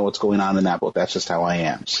want to know what's going on in that book. That's just how I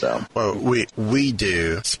am. So we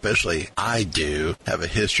do, especially I do, have a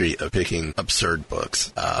history of picking absurd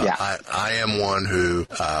books. I am one who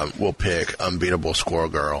will pick Unbeatable Squirrel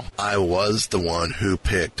Girl. I was the one who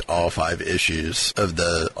picked all 5 issues of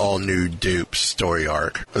the all new Dupe story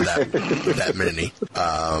arc. That many.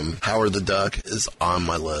 Howard the Duck is on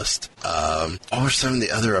my list. What are some of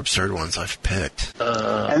the other absurd ones I've picked?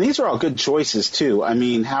 And these are all good choices too. I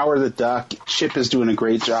mean, Howard the Duck, Chip is doing a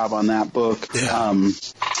great job on that book. Yeah.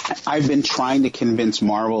 I've been trying to convince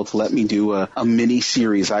Marvel to let me do a mini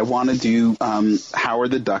series. I want to do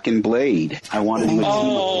Howard the Duck and Blade. I want to do a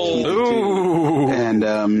team of two.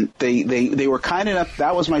 And they were kind enough.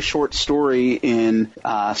 That was my short story in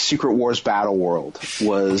Secret Wars Battle World,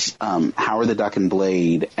 was Howard the Duck and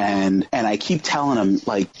Blade. And I keep telling them,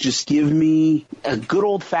 like, just give me a good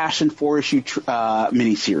old fashioned 4-issue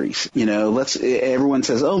miniseries. Everyone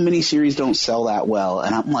says, oh, miniseries don't sell that well.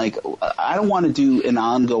 And I'm like, I don't want to do an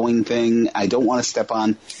ongoing thing. I don't want to step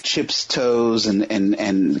on Chip's toes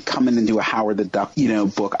and come in and do a Howard the Duck,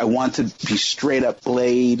 book. I want to be straight up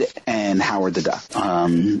Blade and Howard the Duck.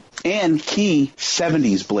 And key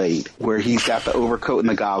 70s Blade, where he's got the overcoat and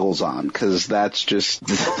the goggles on, because that's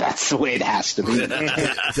the way it has to be. You got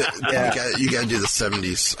to do the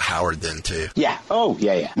 70s Howard then too. Yeah. Oh,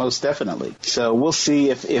 yeah, most definitely. So we'll see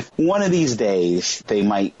if one of these days they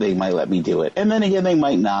might let me do it, and then again they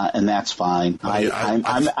might not, and that's fine.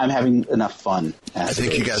 I'm having enough fun. I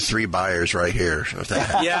think you got 3 buyers right here.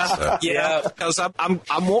 Yeah, because I'm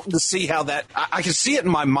wanting to see how that. I can see it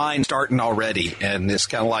in my mind starting already, and it's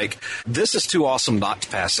kind of like, this is too awesome not to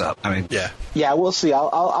pass up. I mean, yeah, we'll see.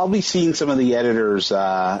 I'll be seeing some of the editors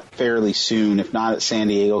fairly soon, if not at San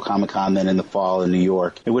Diego Comic-Con, then in the fall in New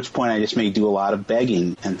York. At which point I just may do a lot of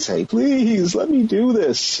begging and say, please let me do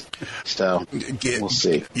this. So we'll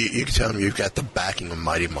see. You can tell them you've got the backing of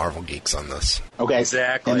Mighty Marvel Geeks on this. Okay,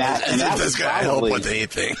 exactly. And that's going to help with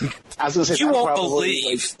anything. I was going to say, you won't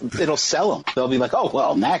believe it'll sell them. They'll be like, oh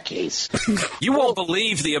well, in that case, you won't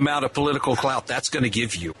believe the amount of political clout that's going to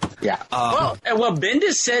give you. Yeah. Well,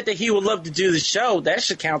 Bendis said that he would love to do the show. That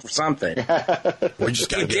should count for something. We just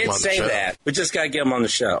got to get him on the show. He did say that. We just got to get him on the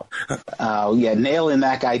show. Oh, yeah. Nailing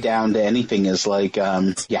that guy down to anything is like,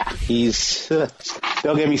 he's...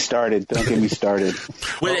 Don't get me started.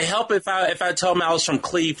 Would it help if I told him I was from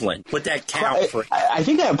Cleveland? Would that count for? I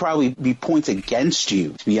think that would probably be points against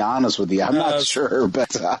you. To be honest with you, I'm not sure,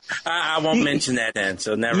 but I won't mention that then.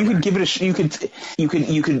 So never. You mind. could give it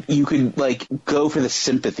you could like go for the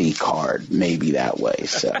sympathy card maybe that way.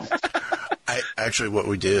 So. Actually, what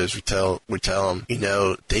we do is we tell them,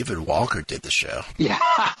 David Walker did the show. Yeah.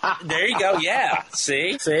 There you go. Yeah.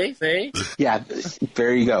 See. Yeah.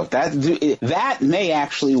 There you go. That may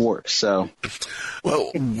actually work. So.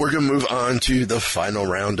 Well, we're going to move on to the final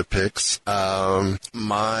round of picks.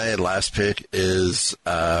 My last pick is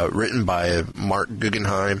written by Mark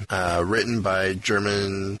Guggenheim, written by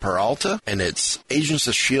German Peralta, and it's Agents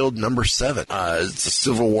of S.H.I.E.L.D. number 7. It's a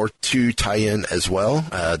Civil War II tie-in as well.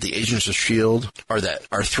 The Agents of S.H.I.E.L.D.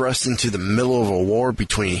 are thrust into the middle of a war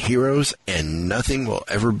between heroes, and nothing will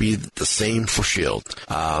ever be the same for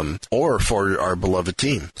S.H.I.E.L.D. Or for our beloved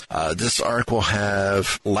team. This arc will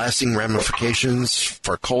have lasting ramifications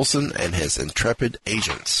for Coulson and his intrepid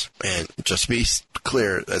agents. And just to be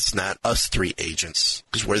clear, that's not us 3 agents,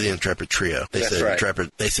 because we're the intrepid trio. They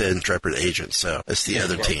said intrepid agents, so it's the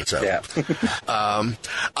other team. So, yeah.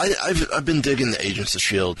 I've been digging the Agents of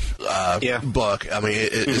S.H.I.E.L.D. book. I mean,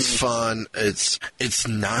 it's fun. It's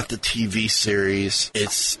not the TV series.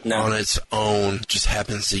 It's on its own. Just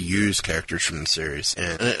happens to use characters from the series,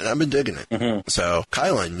 and I've been digging it. Mm-hmm. So,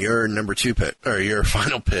 Kylan, your number 2 pick, or your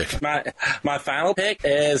final pick. My final pick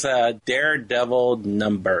is Daredevil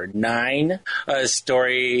number 9.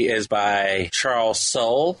 Story is by Charles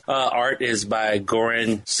Soule. Art is by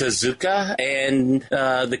Goran Suzuka, and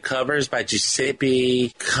the covers by Giuseppe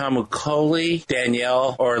Camuncoli,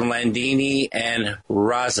 Danielle Orlandini, and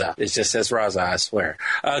Raza. It just says Raza, I swear.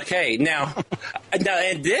 Okay, now,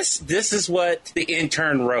 and this is what the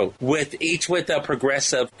intern wrote, with a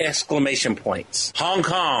progressive exclamation points. Hong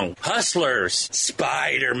Kong, Hustlers,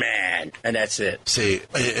 Spider-Man, and that's it. See,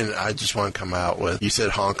 and I just want to come out with, you said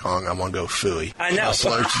Hong Kong, I want to go Phooey. I know.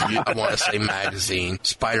 Hustlers, I want to say magazine.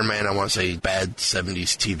 Spider-Man, I want to say bad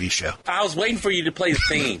 70s TV show. I was waiting for you to play the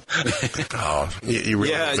theme. Oh, you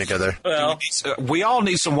really want me to go there? Well, we all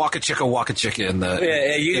need some Waka Chicka in the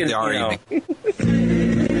you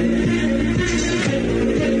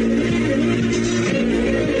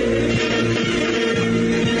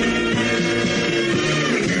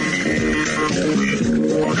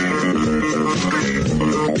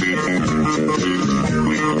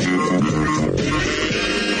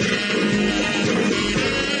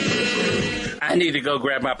I need to go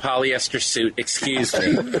grab my polyester suit. Excuse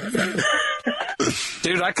me.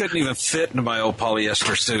 Dude, I couldn't even fit into my old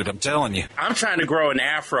polyester suit. I'm telling you. I'm trying to grow an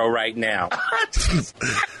afro right now.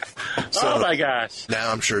 Oh, my gosh.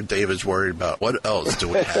 Now I'm sure David's worried about what else do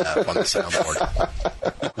we have on the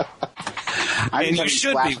soundboard. And you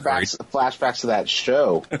should be worried. Flashbacks to that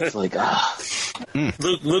show. It's like,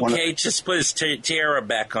 Luke Cage just put his tiara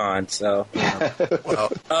back on, so.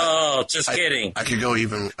 Well, kidding. I could go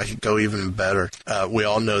even better. We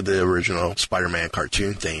all know the original Spider-Man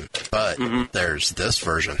cartoon theme, but there's this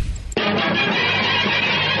version.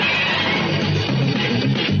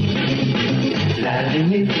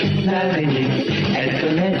 L'araignée, elle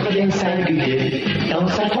peut être bien singulier. Dans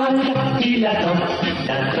sa toile, il attend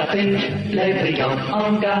d'attraper les brigands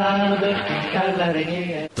en garde, car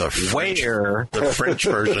l'araignée... The French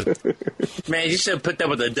version. Man, you should have put that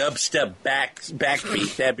with a dubstep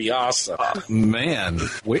backbeat. That'd be awesome. Man.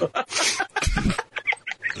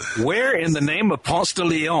 Where in the name of Ponce de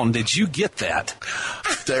Leon did you get that?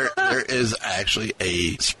 There is actually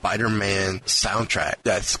a Spider-Man soundtrack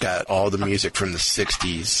that's got all the music from the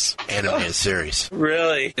 60s animated series.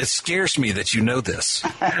 Really? It scares me that you know this.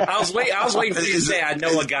 I was waiting for you to say I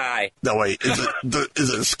know a guy. No, wait. Is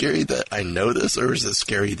it scary that I know this, or is it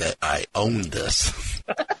scary that I own this?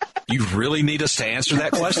 You really need us to answer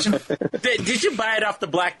that question? Did you buy it off the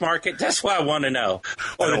black market? That's what I want to know.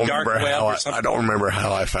 Or the dark web or something. I don't remember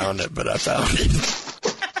how I found it, but I found it.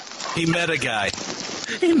 He met a guy.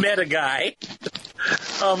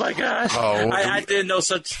 Oh, my gosh. I didn't know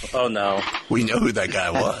such... Oh, no. We know who that guy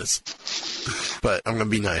was. But I'm going to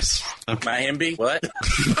be nice. My MB? What?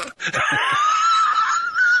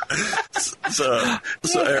 So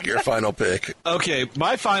Eric, your final pick. Okay,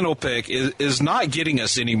 my final pick is not getting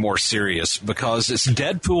us any more serious because it's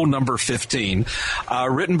Deadpool number 15,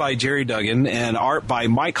 written by Jerry Duggan and art by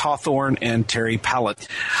Mike Hawthorne and Terry Pallett.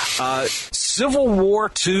 Civil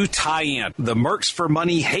War II tie-in. The Mercs for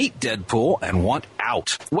Money hate Deadpool and want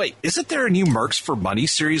out. Wait, isn't there a new Mercs for Money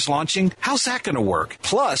series launching? How's that going to work?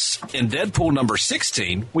 Plus, in Deadpool number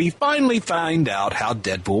 16, we finally find out how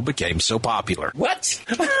Deadpool became so popular. What?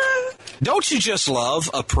 Don't you just love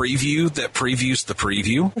a preview that previews the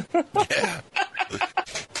preview? Yeah.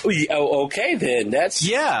 Oh, okay then. That's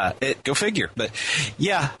go figure. But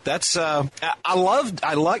yeah, that's I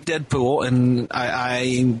like Deadpool, and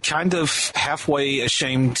I'm kind of halfway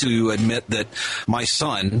ashamed to admit that my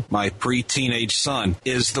son, my pre-teenage son,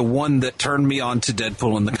 is the one that turned me on to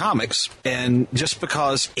Deadpool in the comics, and just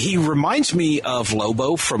because he reminds me of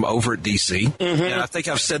Lobo from over at DC, Mm-hmm. and I think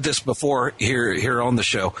I've said this before here on the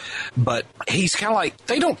show, but he's kind of like,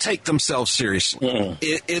 they don't take themselves seriously. Mm-hmm.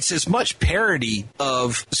 It's as much parody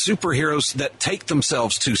of superheroes that take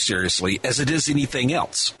themselves too seriously as it is anything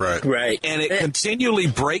else. Right. And it continually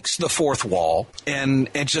breaks the fourth wall, and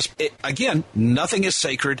just, again, nothing is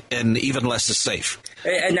sacred and even less is safe.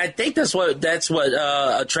 And I think that's what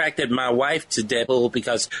attracted my wife to Deadpool,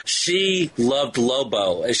 because she loved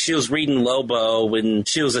Lobo, and she was reading Lobo when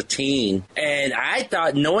she was a teen. And I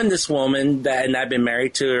thought, knowing this woman, and I've been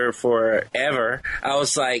married to her forever, I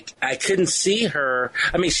was like, I couldn't see her.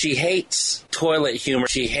 I mean, she hates toilet humor.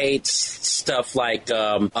 She hates stuff like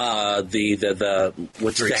The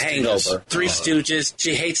Hangover, Three Stooges.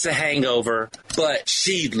 She hates The Hangover, but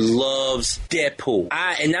she loves Deadpool.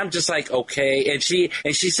 And I'm just like, okay. And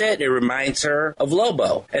she said it reminds her of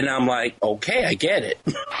Lobo, and I'm like, okay, I get it.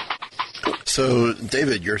 So,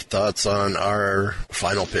 David, your thoughts on our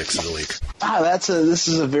final picks of the week? This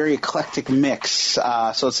is a very eclectic mix. So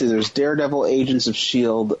let's see, there's Daredevil, Agents of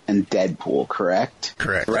S.H.I.E.L.D., and Deadpool, correct?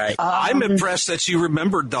 Correct. Right. I'm impressed that you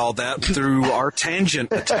remembered all that through our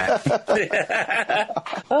tangent attack.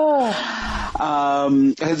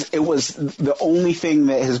 It was the only thing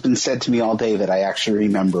that has been said to me all day that I actually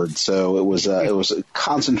remembered. So it was a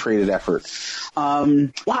concentrated effort.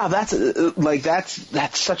 Wow,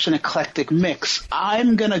 that's such an eclectic mix.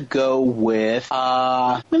 I'm gonna go with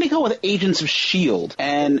Agents of S.H.I.E.L.D.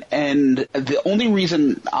 and the only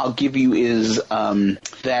reason I'll give you is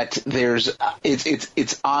that there's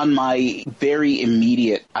it's on my very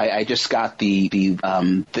immediate. I just got the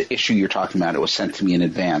issue you're talking about. It was sent to me in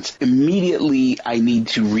advance. Immediately, I need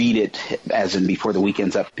to read it, as in before the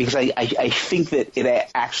weekend's up, because I think that it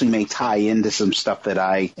actually may tie into some stuff that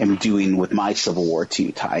I am doing with my Civil War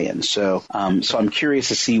II tie-in. So I'm curious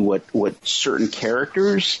to see what certain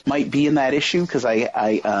characters might be in that issue, because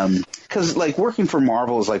because like working for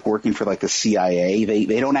Marvel is like working for like the CIA.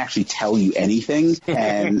 They don't actually tell you anything,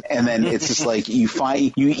 and then it's just like you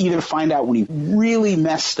either find out when you really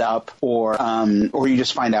messed up, or you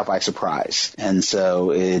just find out by surprise. And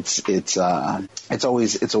so it's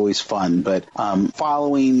always fun. But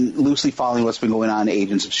loosely following what's been going on in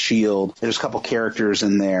Agents of S.H.I.E.L.D., there's a couple characters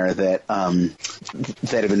in there that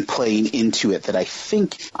have been playing into it that I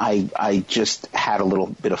think I just had a little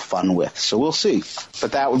bit of fun with. So we'll see.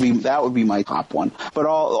 But that would be my top one. But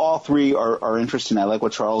all three are interesting. I like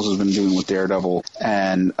what Charles has been doing with Daredevil,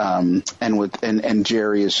 and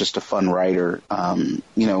Jerry is just a fun writer.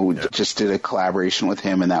 Just did a collaboration with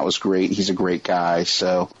him, and that was great. He's a great guy.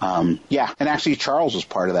 So and actually Charles was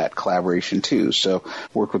part of that collaboration too. So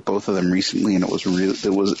worked with both of them recently, and it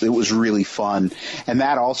was really fun. And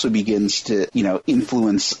that also begins to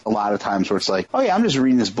influence a lot of times where it's like, oh yeah, I'm just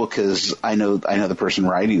reading this book because I know the person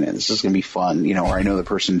writing it. This is going to be fun, or I know the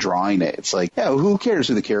person drawing it. It's like, yeah, who cares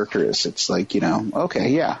who the character is? It's like, okay,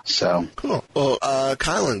 yeah. So cool. Well,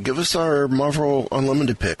 Kylan, give us our Marvel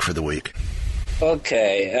Unlimited pick for the week.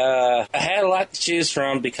 Okay, I had a lot to choose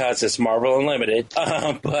from because it's Marvel Unlimited,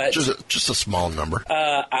 but just a small number.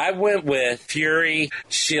 I went with Fury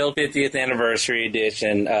S.H.I.E.L.D. 50th Anniversary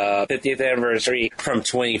Edition, 50th Anniversary from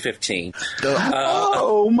 2015.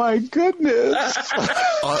 Oh my goodness!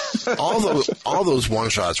 all those one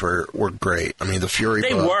shots were great. I mean, the Fury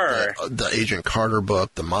book, were the Agent Carter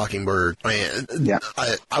book, the Mockingbird. I mean, yeah.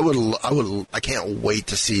 I can't wait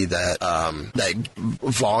to see that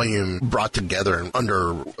volume brought together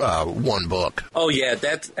under one book. Oh yeah,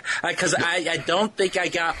 that's because I don't think I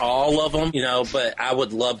got all of them, but I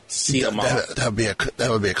would love to see them all. That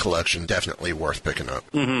would be a collection definitely worth picking up.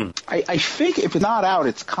 Mm-hmm. I think if it's not out,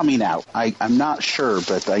 it's coming out. I'm not sure,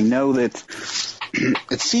 but I know that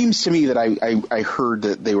it seems to me that I heard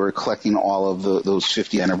that they were collecting all of those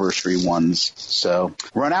 50th anniversary ones. So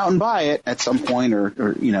run out and buy it at some point,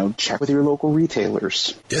 or check with your local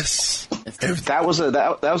retailers. Yes. That was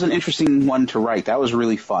an interesting one to write. That was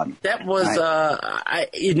really fun. That was,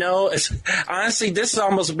 honestly, this has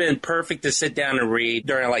almost been perfect to sit down and read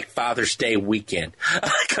during like Father's Day weekend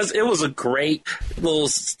because it was a great little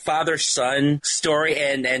father-son story,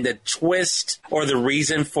 and the twist or the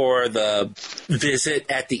reason for the visit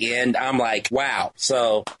at the end, I'm like, wow.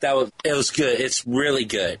 So it was good. It's really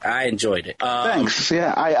good. I enjoyed it. Thanks.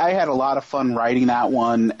 Yeah, I had a lot of fun writing that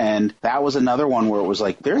one, and that was another one where it was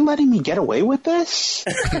like, they're letting me get away with this?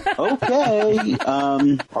 Okay.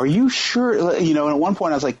 Are you sure? And at one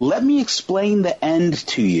point I was like, let me explain the end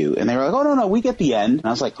to you. And they were like, oh, no, we get the end. And I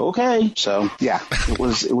was like, okay. So, yeah, it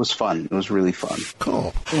was fun. It was really fun.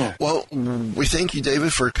 Cool. Yeah. Well, we thank you,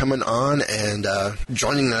 David, for coming on and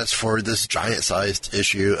joining us for this giant-sized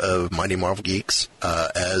issue of Mighty Marvel Geeks,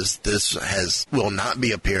 as this will not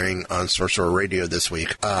be appearing on Sorcerer Radio this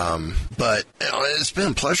week. But it's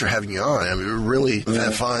been a pleasure having you on. I mean, we really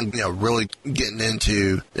had fun, really getting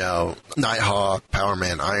into, Nighthawk, Power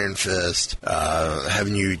Man, Iron Fist,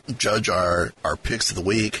 having you judge our picks of the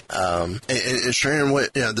week, and sharing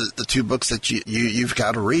what, the two books that you've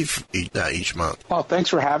got to read each month. Well, thanks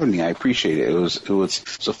for having me. I appreciate it. It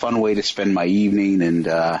was a fun way to spend my evening, and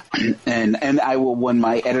I will, when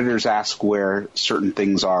my editors ask where certain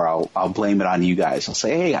things are, I'll blame it on you guys. I'll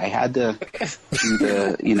say, hey, I had to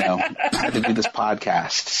do this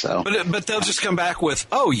podcast. So, but they'll just come back with,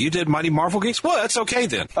 oh, you did Mighty Marvel Geeks? Well, that's okay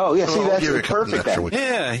then. Oh yeah, see, that's perfect.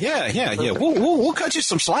 Yeah. We'll cut you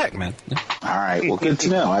some slack, man. All right. Well, good to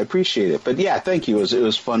know. I appreciate it. But yeah, thank you. It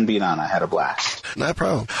was fun being on. I had a blast. No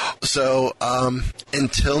problem. So,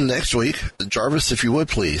 until next week, Jarvis, if you would,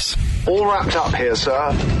 please. All wrapped up here,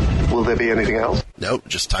 sir. Will there be anything else? Nope,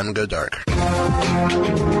 just time to go dark.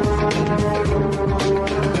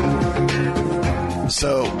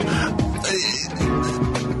 So,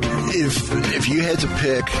 if you had to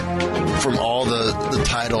pick from all the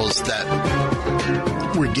titles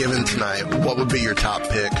that were given tonight, what would be your top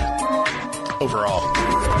pick overall?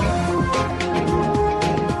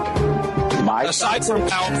 Aside from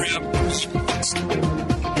Power Man.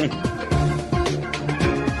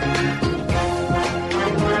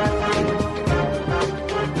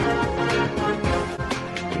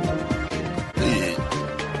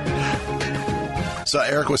 So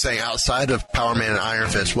Eric was saying, outside of Power Man and Iron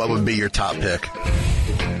Fist, what would be your top pick?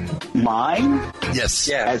 Mine? Yes.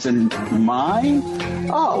 Yeah. As in mine?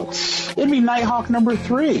 Oh, it'd be Nighthawk number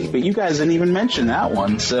 3, but you guys didn't even mention that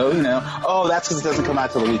one, so, Oh, that's because it doesn't come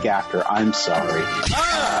out till the week after. I'm sorry.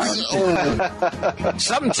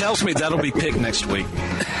 Something tells me that'll be picked next week.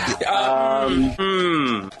 Call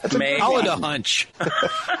it a hunch.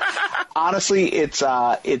 Honestly, it's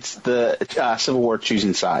the Civil War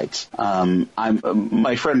choosing sides.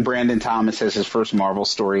 My friend Brandon Thomas has his first Marvel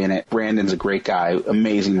story in it. Brandon's a great guy,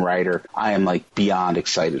 amazing writer. I am beyond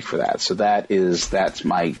excited for that. So that's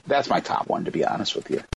my top one, to be honest with you.